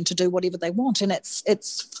jurisdiction to do whatever they want. And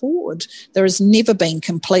it's fraud. There has never been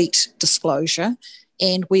complete disclosure.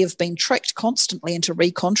 And we have been tricked constantly into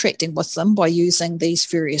recontracting with them by using these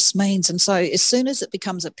various means. And so as soon as it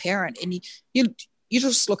becomes apparent, and you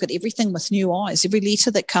just look at everything with new eyes, every letter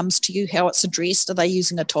that comes to you, how it's addressed, are they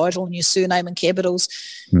using a title and your surname in capitals?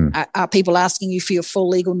 Are people asking you for your full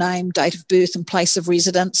legal name, date of birth and place of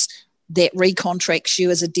residence? That recontracts you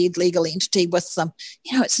as a dead legal entity with them.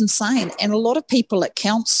 It's insane. And a lot of people at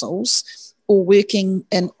councils or working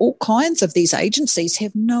in all kinds of these agencies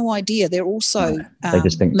have no idea. They're also they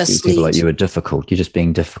just think misled. people like you are difficult. You're just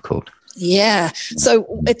being difficult. Yeah.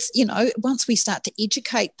 So it's, once we start to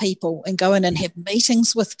educate people and go in and have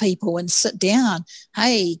meetings with people and sit down,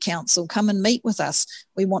 hey, council, come and meet with us.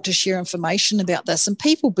 We want to share information about this. And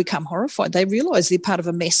people become horrified. They realise they're part of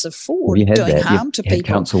a massive fraud doing harm to people.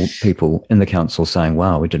 Council people in the council saying,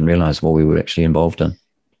 wow, we didn't realise what we were actually involved in.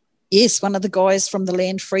 Yes, one of the guys from the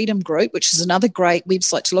Land Freedom Group, which is another great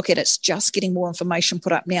website to look at. It's just getting more information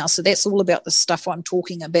put up now. So that's all about the stuff I'm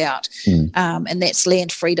talking about. And that's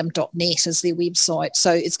landfreedom.net is their website.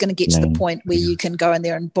 So it's going to get to the point where you can go in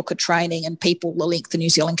there and book a training, and people the length of New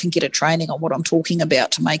Zealand can get a training on what I'm talking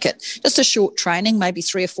about, to make it just a short training, maybe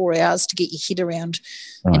 3 or 4 hours, to get your head around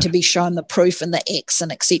and to be shown the proof and the acts and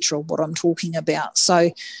etc. what I'm talking about.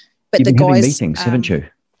 So, but You've the been having guys, meetings, haven't you?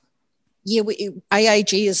 Yeah,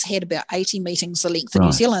 AAG has had about 80 meetings the length of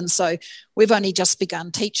New Zealand. So we've only just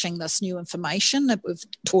begun teaching this new information. We've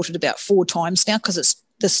taught it about 4 times now, because it's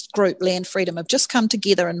this group, Land Freedom, have just come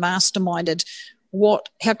together and masterminded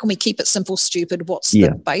how can we keep it simple, stupid? What's the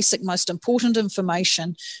basic, most important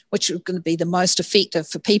information, which is going to be the most effective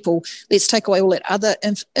for people? Let's take away all that other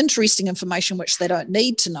interesting information which they don't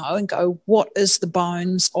need to know, and go, what is the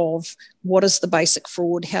bones of what is the basic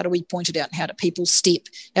fraud? How do we point it out? And how do people step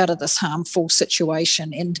out of this harmful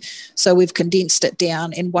situation? And so we've condensed it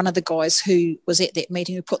down. And one of the guys who was at that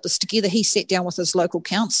meeting who put this together, he sat down with his local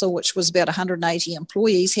council, which was about 180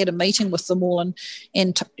 employees, had a meeting with them all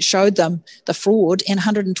and showed them the fraud, and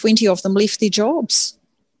 120 of them left their jobs.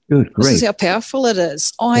 Good, great. This is how powerful it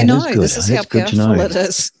is. I know. This is how powerful it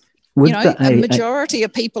is. A majority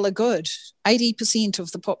of people are good. 80%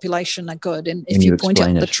 of the population are good. And if you point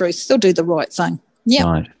out the truth, they'll do the right thing. Yeah.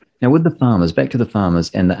 Right. Now, with the farmers, back to the farmers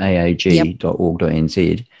and the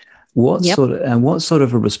aag.org.nz, what sort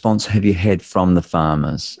of a response have you had from the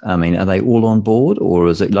farmers? I mean, are they all on board, or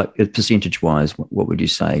is it like percentage-wise, what would you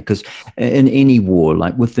say? Because in any war,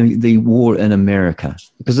 like with the war in America,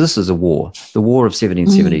 because this is a war, the war of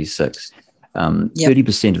 1776,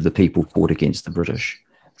 30% of the people fought against the British.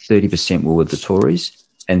 30% were with the Tories,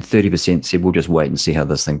 and 30% said, we'll just wait and see how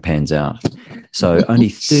this thing pans out. So only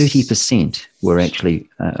 30% were actually,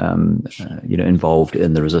 involved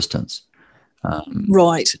in the resistance.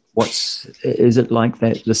 Right. Is it like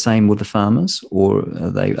that the same with the farmers, or are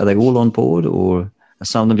they all on board, or are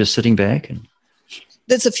some of them just sitting back?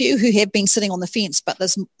 There's a few who have been sitting on the fence, but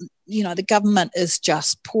there's, the government is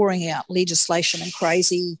just pouring out legislation and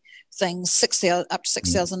crazy things, up to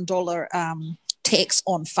 $6,000 tax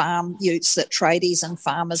on farm utes that tradies and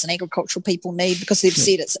farmers and agricultural people need, because they've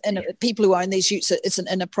said people who own these utes, it's an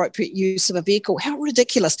inappropriate use of a vehicle. How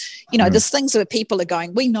ridiculous. There's things where people are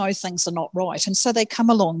going, we know things are not right. And so they come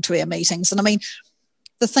along to our meetings. And I mean,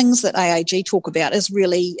 the things that AAG talk about is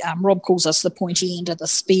really, Rob calls us the pointy end of the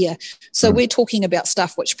spear. So we're talking about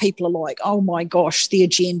stuff which people are like, oh my gosh, the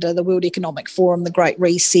agenda, the World Economic Forum, the Great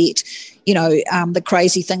Reset, the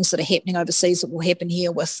crazy things that are happening overseas that will happen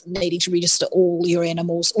here with needing to register all your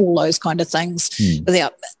animals, all those kind of things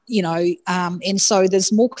without, and so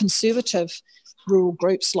there's more conservative rural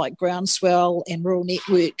groups like Groundswell and Rural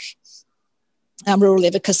Network, Rural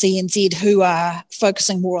Advocacy NZ, who are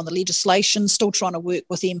focusing more on the legislation, still trying to work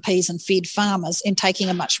with MPs and fed farmers, and taking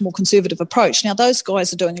a much more conservative approach. Now, those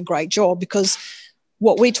guys are doing a great job, because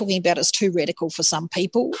what we're talking about is too radical for some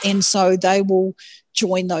people, and so they will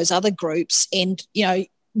join those other groups. And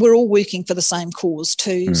we're all working for the same cause,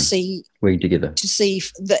 to see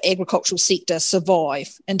the agricultural sector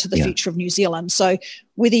survive into the future of New Zealand. So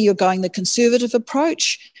whether you're going the conservative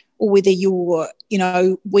approach, or whether you're,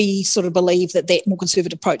 we sort of believe that more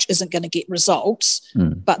conservative approach isn't going to get results,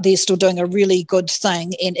 but they're still doing a really good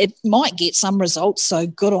thing, and it might get some results, so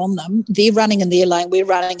good on them. They're running in their lane, we're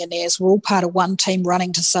running in theirs. We're all part of one team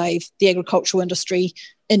running to save the agricultural industry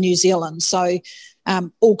in New Zealand. So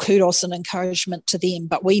all kudos and encouragement to them,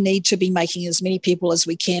 but we need to be making as many people as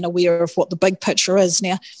we can aware of what the big picture is.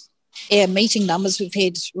 Now, our meeting numbers, we've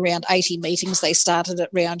had around 80 meetings. They started at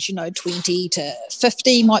around, 20 to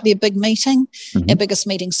 50 might be a big meeting. Our biggest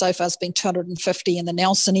meeting so far has been 250 in the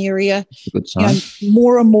Nelson area. Good sign.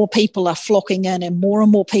 More and more people are flocking in, and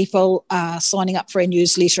more people are signing up for our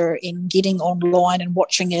newsletter and getting online and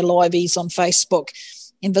watching our liveys on Facebook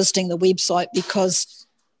and visiting the website, because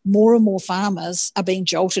more and more farmers are being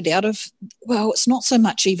jolted out of, it's not so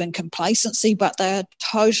much even complacency, but they're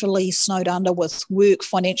totally snowed under with work,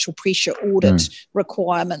 financial pressure, audit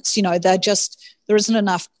requirements. There isn't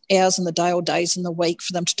enough hours in the day or days in the week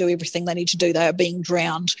for them to do everything they need to do. They are being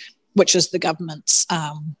drowned, which is the government's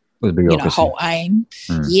whole aim.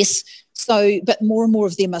 Yes. So, but more and more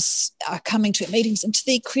of them are coming to meetings, and to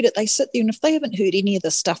their credit, they sit there, and if they haven't heard any of the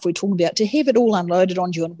stuff we're talking about, to have it all unloaded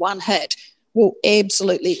on you in one hit, will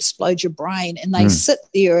absolutely explode your brain. And they sit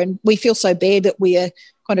there, and we feel so bad that we are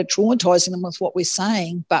kind of traumatizing them with what we're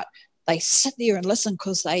saying, but they sit there and listen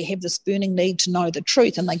because they have this burning need to know the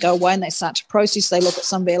truth, and they go away and they start to process. They look at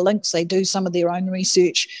some of our links, they do some of their own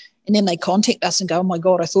research, and then they contact us and go, oh my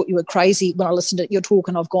God, I thought you were crazy when I listened to your talk,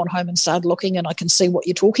 and I've gone home and started looking and I can see what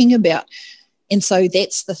you're talking about. And so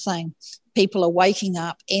that's the thing. People are waking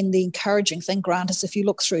up, and the encouraging thing, Grant, is if you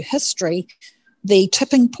look through history, the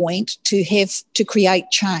tipping point to create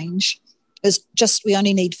change is just, we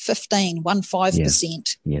only need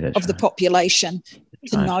 15% of the population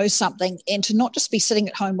to know something, and to not just be sitting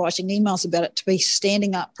at home writing emails about it, to be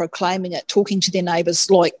standing up, proclaiming it, talking to their neighbours,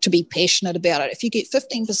 like to be passionate about it. If you get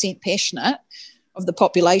 15% passionate of the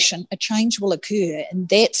population, a change will occur, and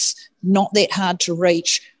that's not that hard to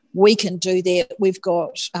reach. We can do that. We've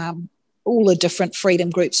got all the different freedom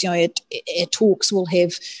groups. Our talks will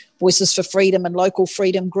have Voices for Freedom and local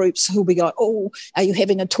freedom groups who'll be going, oh, are you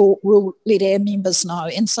having a talk? We'll let our members know.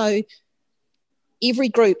 And so every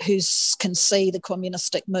group who can see the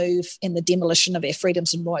communistic move and the demolition of our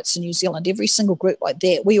freedoms and rights in New Zealand, every single group like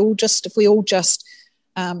that, if we all just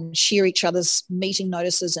share each other's meeting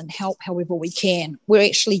notices and help however we can, we're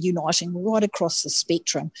actually uniting right across the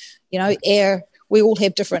spectrum. We all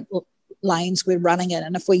have different lanes we're running in,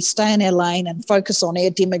 and if we stay in our lane and focus on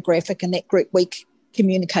our demographic and that group we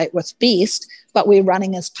communicate with best, but we're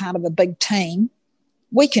running as part of a big team,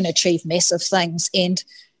 we can achieve massive things. And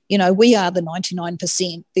we are the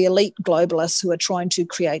 99%. The elite globalists who are trying to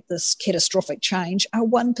create this catastrophic change are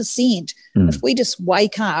 1%. If we just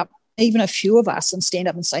wake up, even a few of us, and stand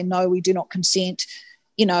up and say, no, we do not consent,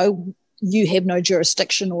 you have no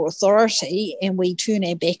jurisdiction or authority, and we turn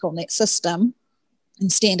our back on that system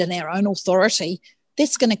and stand in our own authority,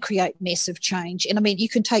 that's going to create massive change. And I mean, you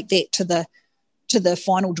can take that to the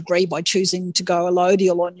final degree by choosing to go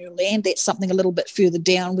allodial on your land. That's something a little bit further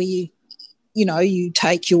down, where you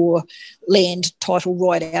take your land title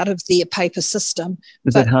right out of their paper system.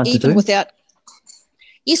 Is that hard to do?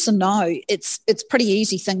 Yes and no. It's a pretty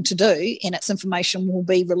easy thing to do, and its information will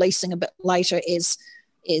be releasing a bit later as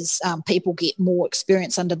people get more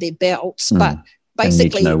experience under their belts. But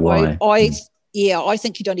basically, I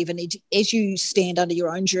think you don't even need to, as you stand under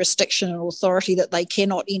your own jurisdiction and authority, that they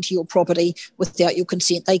cannot enter your property without your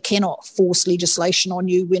consent. They cannot force legislation on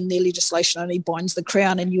you when their legislation only binds the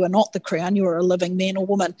Crown, and you are not the Crown. You are a living man or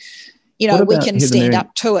woman. We can stand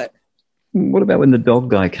up to it. What about when the dog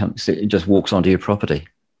guy comes, just walks onto your property?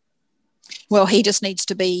 Well, he just needs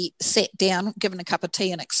to be sat down, given a cup of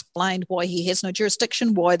tea, and explained why he has no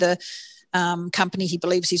jurisdiction, why the company he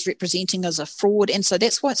believes he's representing is a fraud. And so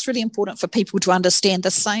that's why it's really important for people to understand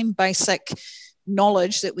the same basic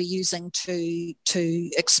knowledge that we're using to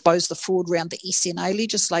expose the fraud around the SNA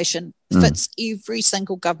legislation fits every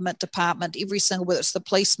single government department, whether it's the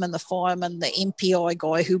policeman, the fireman, the MPI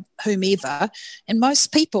guy, whomever. And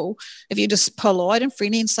most people, if you're just polite and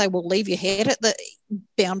friendly and say, well, leave your hat at the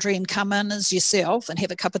boundary and come in as yourself and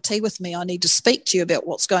have a cup of tea with me, I need to speak to you about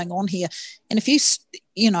what's going on here. And if you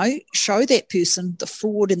show that person the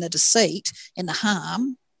fraud and the deceit and the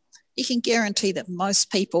harm, you can guarantee that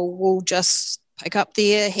most people will just pick up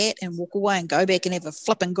their hat and walk away and go back and have a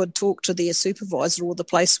flipping good talk to their supervisor or the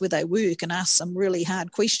place where they work and ask some really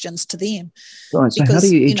hard questions to them. Right, so because, how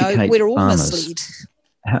do you educate we're all farmers? misled.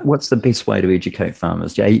 What's the best way to educate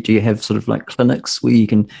farmers? Do you have sort of like clinics where you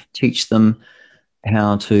can teach them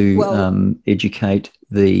how to educate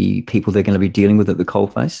the people they're going to be dealing with at the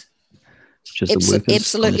coalface? Absolutely,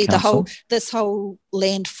 this whole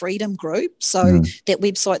Land Freedom group. So that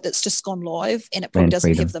website that's just gone live, and it probably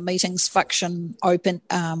doesn't have the meetings function open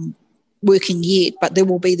working yet, but there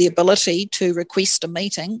will be the ability to request a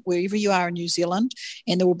meeting wherever you are in New Zealand,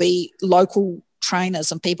 and there will be local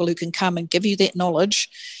trainers and people who can come and give you that knowledge.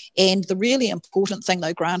 And the really important thing,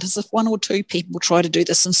 though, Grant, is if one or two people try to do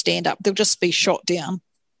this and stand up, they'll just be shot down.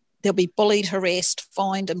 They'll be bullied, harassed,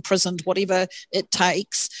 fined, imprisoned, whatever it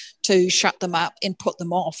takes to shut them up and put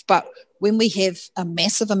them off. But when we have a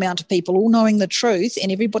massive amount of people all knowing the truth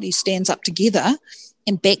and everybody stands up together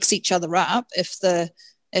and backs each other up, if the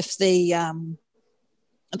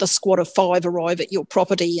squad of 5 arrive at your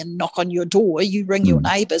property and knock on your door, you ring your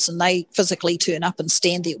neighbours and they physically turn up and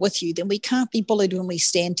stand there with you, then we can't be bullied when we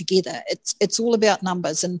stand together. It's all about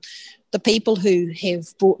numbers. And the people who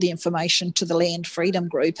have brought the information to the Land Freedom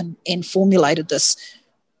Group and formulated this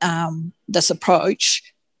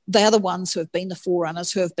approach, they're the ones who have been the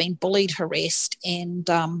forerunners, who have been bullied, harassed, and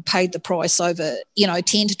paid the price over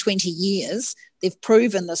 10 to 20 years. They've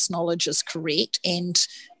proven this knowledge is correct, and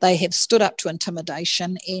they have stood up to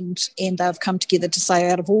intimidation, and they've come together to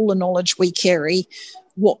say, out of all the knowledge we carry,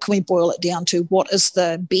 what can we boil it down to? What is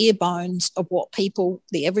the bare bones of what people,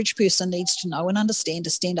 the average person, needs to know and understand to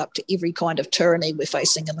stand up to every kind of tyranny we're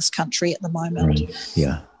facing in this country at the moment?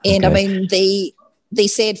 Yeah. And okay. I mean, the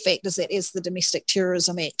sad fact is that as the Domestic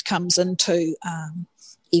Terrorism Act comes into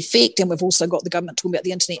effect, and we've also got the government talking about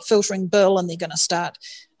the internet filtering bill, and they're going to start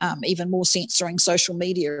even more censoring social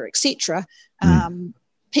media, etc.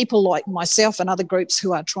 People like myself and other groups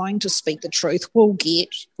who are trying to speak the truth will get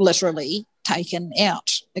literally taken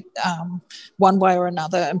out one way or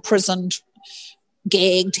another, imprisoned,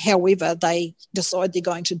 gagged, however they decide they're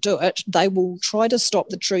going to do it. They will try to stop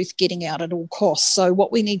the truth getting out at all costs. So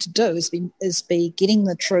what we need to do is be getting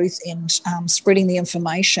the truth and spreading the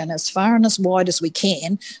information as far and as wide as we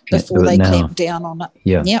can before they clamp down on it.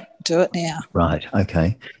 Yeah. Yep, do it now. Right,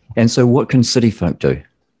 okay. And so what can city folk do?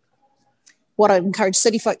 What I encourage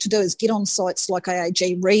city folk to do is get on sites like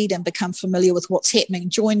AAG, read and become familiar with what's happening.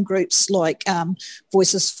 Join groups like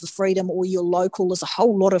Voices for Freedom or your local. There's a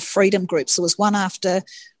whole lot of freedom groups. There was one after,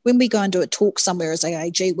 when we go and do a talk somewhere as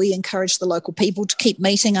AAG, we encourage the local people to keep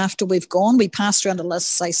meeting after we've gone. We pass around a list,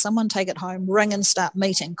 say, someone take it home, ring and start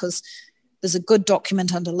meeting, because there's a good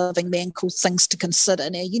document under Living Man called Things to Consider.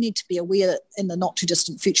 Now, you need to be aware that in the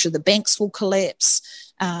not-too-distant future, the banks will collapse,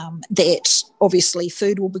 that obviously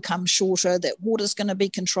food will become shorter, that water's going to be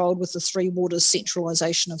controlled with the three waters,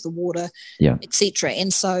 centralisation of the water, etc.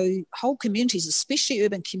 And so whole communities, especially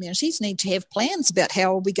urban communities, need to have plans about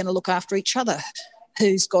how are we going to look after each other,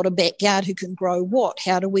 who's got a backyard, who can grow what,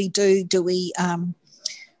 how do we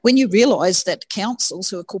when you realise that councils,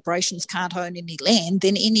 who are corporations, can't own any land,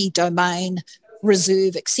 then any domain,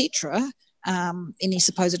 reserve, etc., any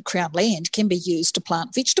supposed crown land can be used to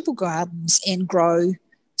plant vegetable gardens and grow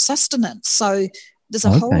sustenance. So there's a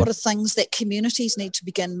whole lot of things that communities need to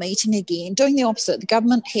begin meeting again, doing the opposite. The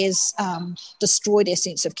government has destroyed our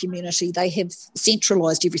sense of community. They have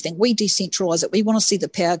centralised everything. We decentralise it. We want to see the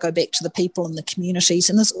power go back to the people in the communities,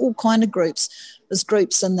 and there's all kind of groups. There's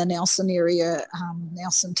groups in the Nelson area,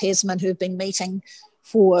 Nelson, Tasman, who have been meeting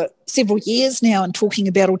for several years now and talking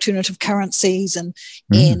about alternative currencies and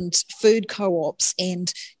food co-ops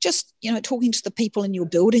and just, talking to the people in your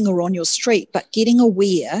building or on your street, but getting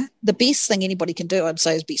aware. The best thing anybody can do, I'd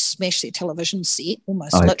say, is smash their television set,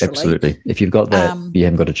 almost literally. Absolutely. If you've got that, you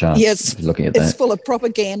haven't got a chance. Yes, looking at that. It's full of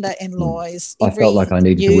propaganda and lies. I felt like I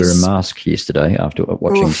needed to wear a mask yesterday after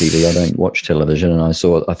watching TV. I don't watch television, and I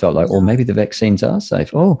felt like, maybe the vaccines are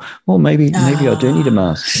safe. Maybe I do need a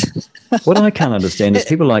mask. What I can't understand is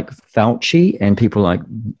people like Fauci and people like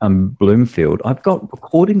Bloomfield. I've got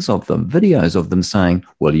recordings of them, videos of them saying,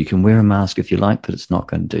 well, you can wear a mask if you like, but it's not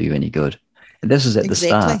going to do you any good. And this is at the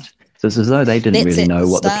start. So it's as though they didn't really know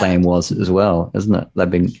what the plan was as well, isn't it? They've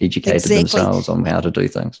been educated themselves on how to do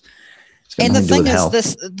things. And the thing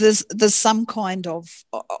is, there's some kind of,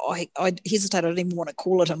 I hesitate, I don't even want to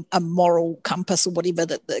call it a moral compass or whatever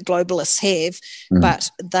that the globalists have, but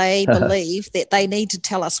they believe that they need to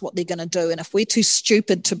tell us what they're going to do. And if we're too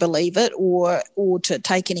stupid to believe it or to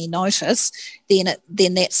take any notice, then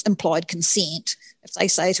that's implied consent. If they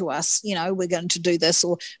say to us, we're going to do this,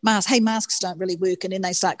 or masks don't really work, and then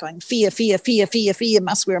they start going, fear,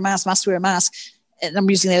 must wear a mask, and I'm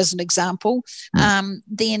using that as an example,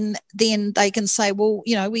 then they can say, well,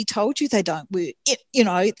 we told you they don't work.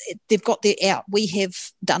 They've got their out. We have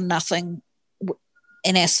done nothing,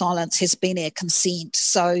 and our silence has been our consent.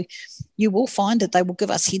 So you will find that they will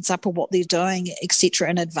give us heads up of what they're doing, etc.,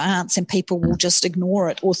 in advance, and people will just ignore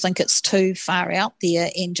it or think it's too far out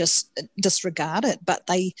there and just disregard it. But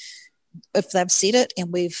if they've said it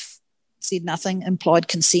and we've said nothing, implied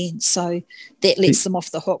consent. So that lets them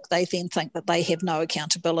off the hook. They then think that they have no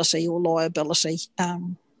accountability or liability,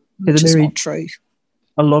 which is not true.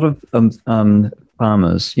 A lot of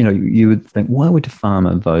farmers, you would think, why would a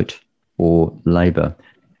farmer vote for Labour?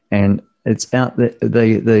 And it's out there,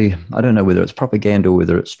 I don't know whether it's propaganda or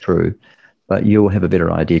whether it's true, but you'll have a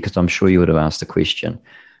better idea because I'm sure you would have asked the question.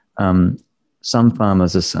 Some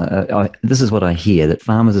farmers this is what I hear, that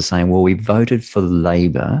farmers are saying, well, we voted for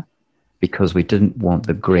Labour because we didn't want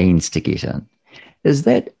the Greens to get in. Is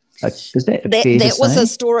that fair that was say? A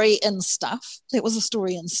story in Stuff. That was a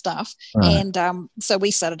story in Stuff. Right. And so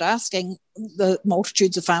we started asking the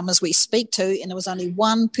multitudes of farmers we speak to, and there was only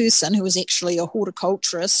one person who was actually a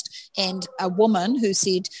horticulturist and a woman who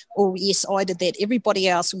said, oh, yes, I did that. Everybody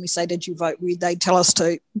else, when we say, did you vote, they'd tell us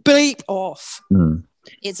to beep off.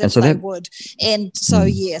 As if they would. And so,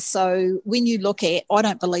 so when you look at, I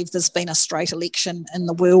don't believe there's been a straight election in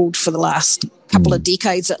the world for the last couple of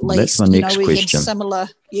decades at least. That's my next we question.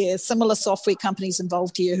 had similar software companies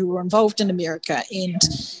involved here who were involved in America. And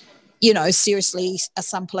seriously,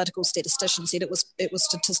 some political statistician said it was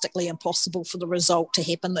statistically impossible for the result to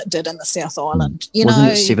happen that did in the South Island.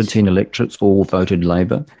 Wasn't it 17 electorates all voted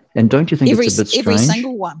Labor? And don't you think it's a bit strange? Every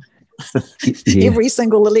single one. Yeah. Every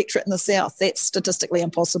single electorate in the South, that's statistically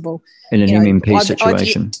impossible. In an MMP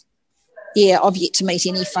situation. I've yet to meet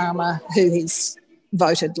any farmer who has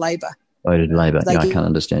voted Labor. Voted Labor. I can't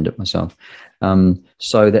understand it myself.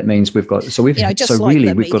 So that means we've got. So we've. Just so like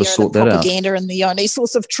really, we've got to sort that out. Propaganda and the only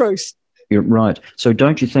source of truth. You're right. So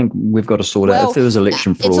don't you think we've got to sort out if there was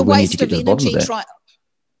election fraud? We need to get to the bottom of that.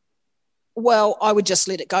 Well, I would just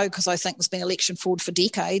let it go because I think there's been election fraud for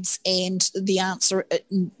decades, and the answer,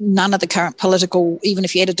 none of the current even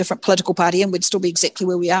if you had a different political party in, would still be exactly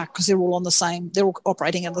where we are because they're all they're all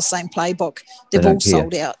operating in the same playbook. They've all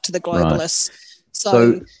sold out to the globalists. Right.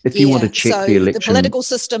 So if you want to check the election... the political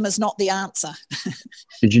system is not the answer.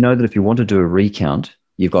 Did you know that if you want to do a recount,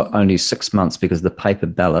 you've got only 6 months because the paper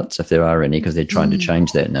ballots, if there are any, because they're trying to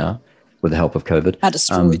change that now with the help of COVID, are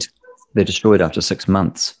destroyed. They're destroyed after 6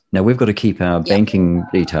 months. Now we've got to keep our banking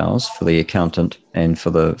details for the accountant and for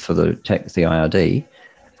the IRD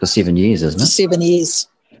for 7 years, isn't it? 7 years.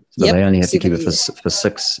 So they only have to keep it for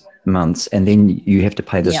 6 months, and then you have to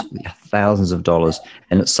pay this thousands of dollars,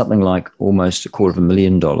 and it's something like almost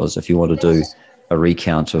 $250,000 if you want to do a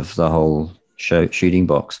recount of the whole shooting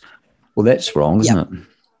box. Well, that's wrong, isn't it?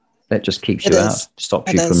 That just keeps you out,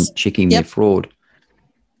 stops you from checking their fraud.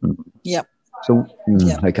 Yep. So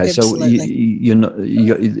okay, absolutely. So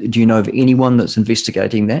do you know of anyone that's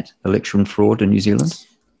investigating that election fraud in New Zealand?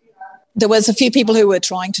 There was a few people who were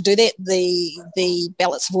trying to do that. The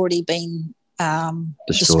ballots have already been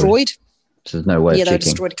destroyed. So there's no way of checking. They were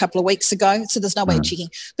destroyed a couple of weeks ago, so there's no way of checking.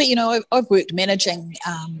 But, I've worked managing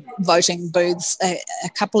voting booths a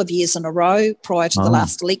couple of years in a row prior to the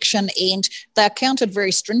last election, and they're counted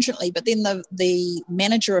very stringently. But then the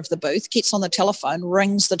manager of the booth gets on the telephone,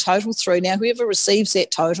 rings the total through. Now, whoever receives that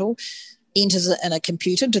total enters it in a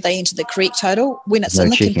computer. Do they enter the correct total? When it's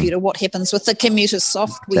in the computer, what happens with the computer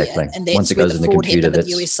software? Exactly. And that's where the fraud happened in the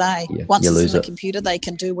USA. Once it's in the computer, they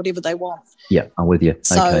can do whatever they want. Yeah, I'm with you.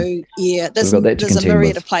 So, okay. There's a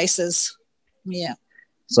myriad of places. Yeah.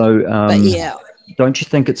 So, don't you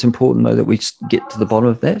think it's important, though, that we get to the bottom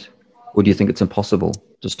of that? Or do you think it's impossible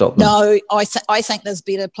to stop them? No, I think there's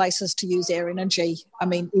better places to use our energy. I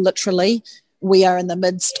mean, literally, we are in the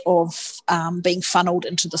midst of being funneled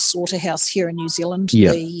into the slaughterhouse here in New Zealand,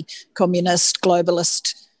 the communist,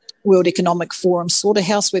 globalist, World Economic Forum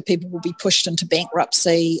slaughterhouse, where people will be pushed into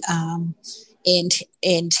bankruptcy and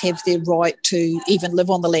have their right to even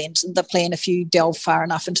live on the land. The plan, if you delve far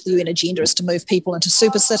enough into the UN agenda, is to move people into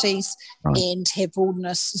super cities and have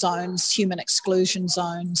wilderness zones, human exclusion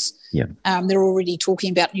zones. Yeah. They're already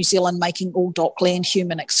talking about New Zealand making all dockland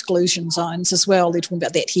human exclusion zones as well. They're talking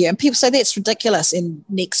about that here. And people say that's ridiculous. And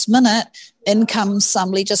next minute, in comes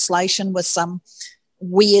some legislation with some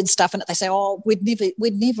weird stuff in it. They say,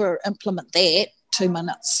 we'd never implement that. 2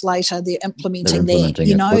 minutes later, they're implementing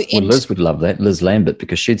that. Well, Liz would love that, Liz Lambert,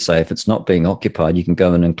 because she'd say if it's not being occupied, you can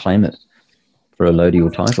go in and claim it for a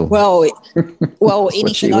lodial title. Well,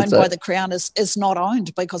 anything owned by the Crown is not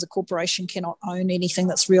owned because a corporation cannot own anything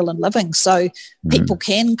that's real and living. So people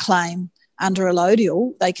can claim under a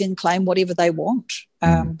lodial, they can claim whatever they want.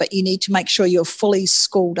 But you need to make sure you're fully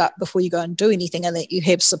schooled up before you go and do anything, and that you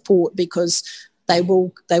have support, because they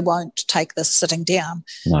won't take this sitting down.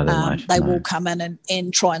 No, they won't. They will come in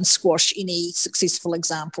and try and squash any successful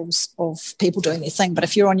examples of people doing their thing. But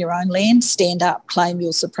if you're on your own land, stand up, claim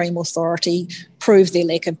your supreme authority, prove their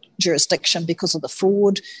lack of jurisdiction because of the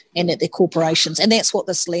fraud and at their corporations. And that's what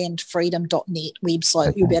this landfreedom.net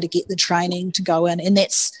website, you'll be able to get the training to go in. And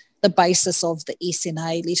that's the basis of the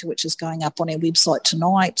SNA letter, which is going up on our website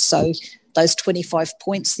tonight. So those 25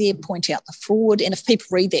 points there point out the fraud. And if people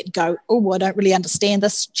read that and go, I don't really understand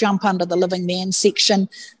this, jump under the Living Man section.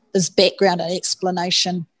 There's background and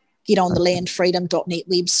explanation. Get on the landfreedom.net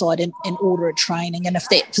website and order a training. And if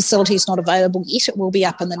that facility is not available yet, it will be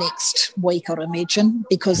up in the next week, I'd imagine,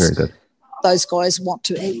 because those guys want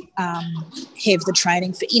to have the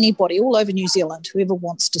training for anybody all over New Zealand. Whoever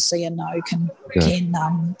wants to see and know can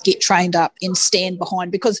get trained up and stand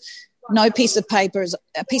behind, because no piece of paper is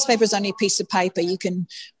only a piece of paper. You can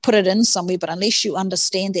put it in somewhere, but unless you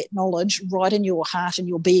understand that knowledge right in your heart and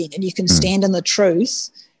your being, and you can stand in the truth,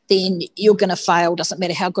 then you're going to fail. Doesn't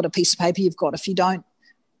matter how good a piece of paper you've got. If you don't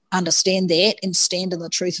understand that and stand in the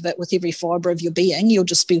truth of it with every fibre of your being, you'll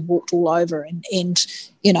just be walked all over and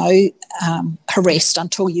harassed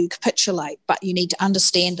until you capitulate. But you need to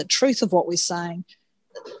understand the truth of what we're saying.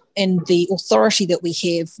 and the authority that we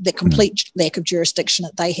have, the complete lack of jurisdiction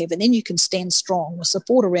that they have, and then you can stand strong with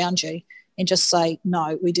support around you and just say,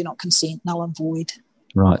 no, we do not consent, null and void.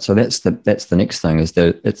 Right. So that's the next thing, is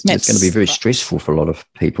that it's going to be very stressful for a lot of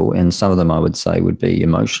people, and some of them I would say would be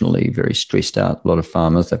emotionally very stressed out. A lot of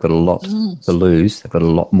farmers, they've got a lot to lose. They've got a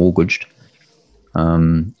lot mortgaged.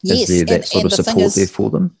 Is there that sort of support there for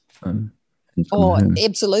them?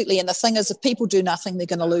 Absolutely. And the thing is, if people do nothing, they're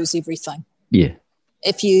going to lose everything. Yeah.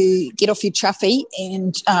 If you get off your chuffy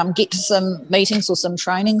and get to some meetings or some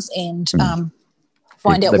trainings and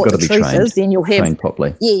find out what the truth is, then you'll have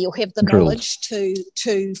properly. Yeah, you'll have the knowledge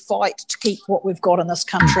to fight to keep what we've got in this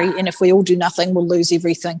country. And if we all do nothing, we'll lose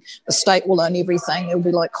everything. The state will own everything. It'll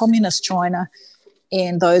be like communist China,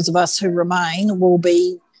 and those of us who remain will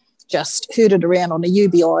be just herded around on a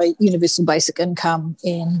UBI, universal basic income,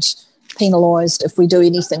 and penalised if we do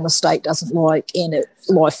anything the state doesn't like, and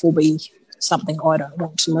life will be something I don't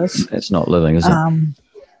want to live. It's not living, is it?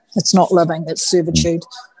 It's not living, it's servitude.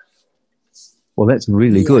 Well, that's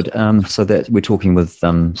really good. So that we're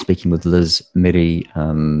speaking with Liz Meri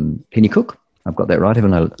Pennycook. I've got that right,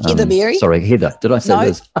 haven't I? Heather Meri. Sorry, Heather. Did I say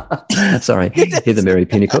Liz? Sorry, Heather Meri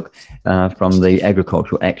Pennycook from the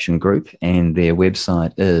Agricultural Action Group, and their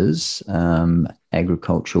website is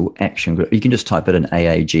Agricultural Action Group. You can just type it in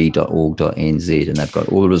aag.org.nz, and they've got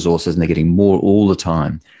all the resources, and they're getting more all the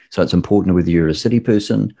time. So it's important whether you're a city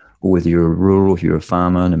person or whether you're a rural, if you're a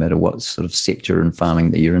farmer, no matter what sort of sector in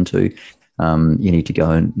farming that you're into, you need to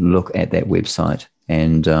go and look at that website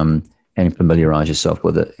and familiarise yourself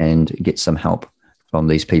with it and get some help from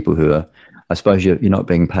these people who are, I suppose you're not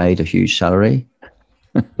being paid a huge salary.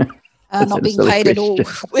 Not being paid at all.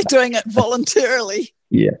 We're doing it voluntarily.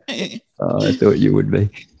 Yeah. I thought you would be.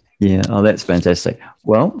 Yeah. Oh, that's fantastic.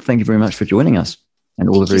 Well, thank you very much for joining us, and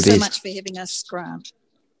all the very best. Thank you so much for having us, Grant.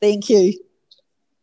 Thank you.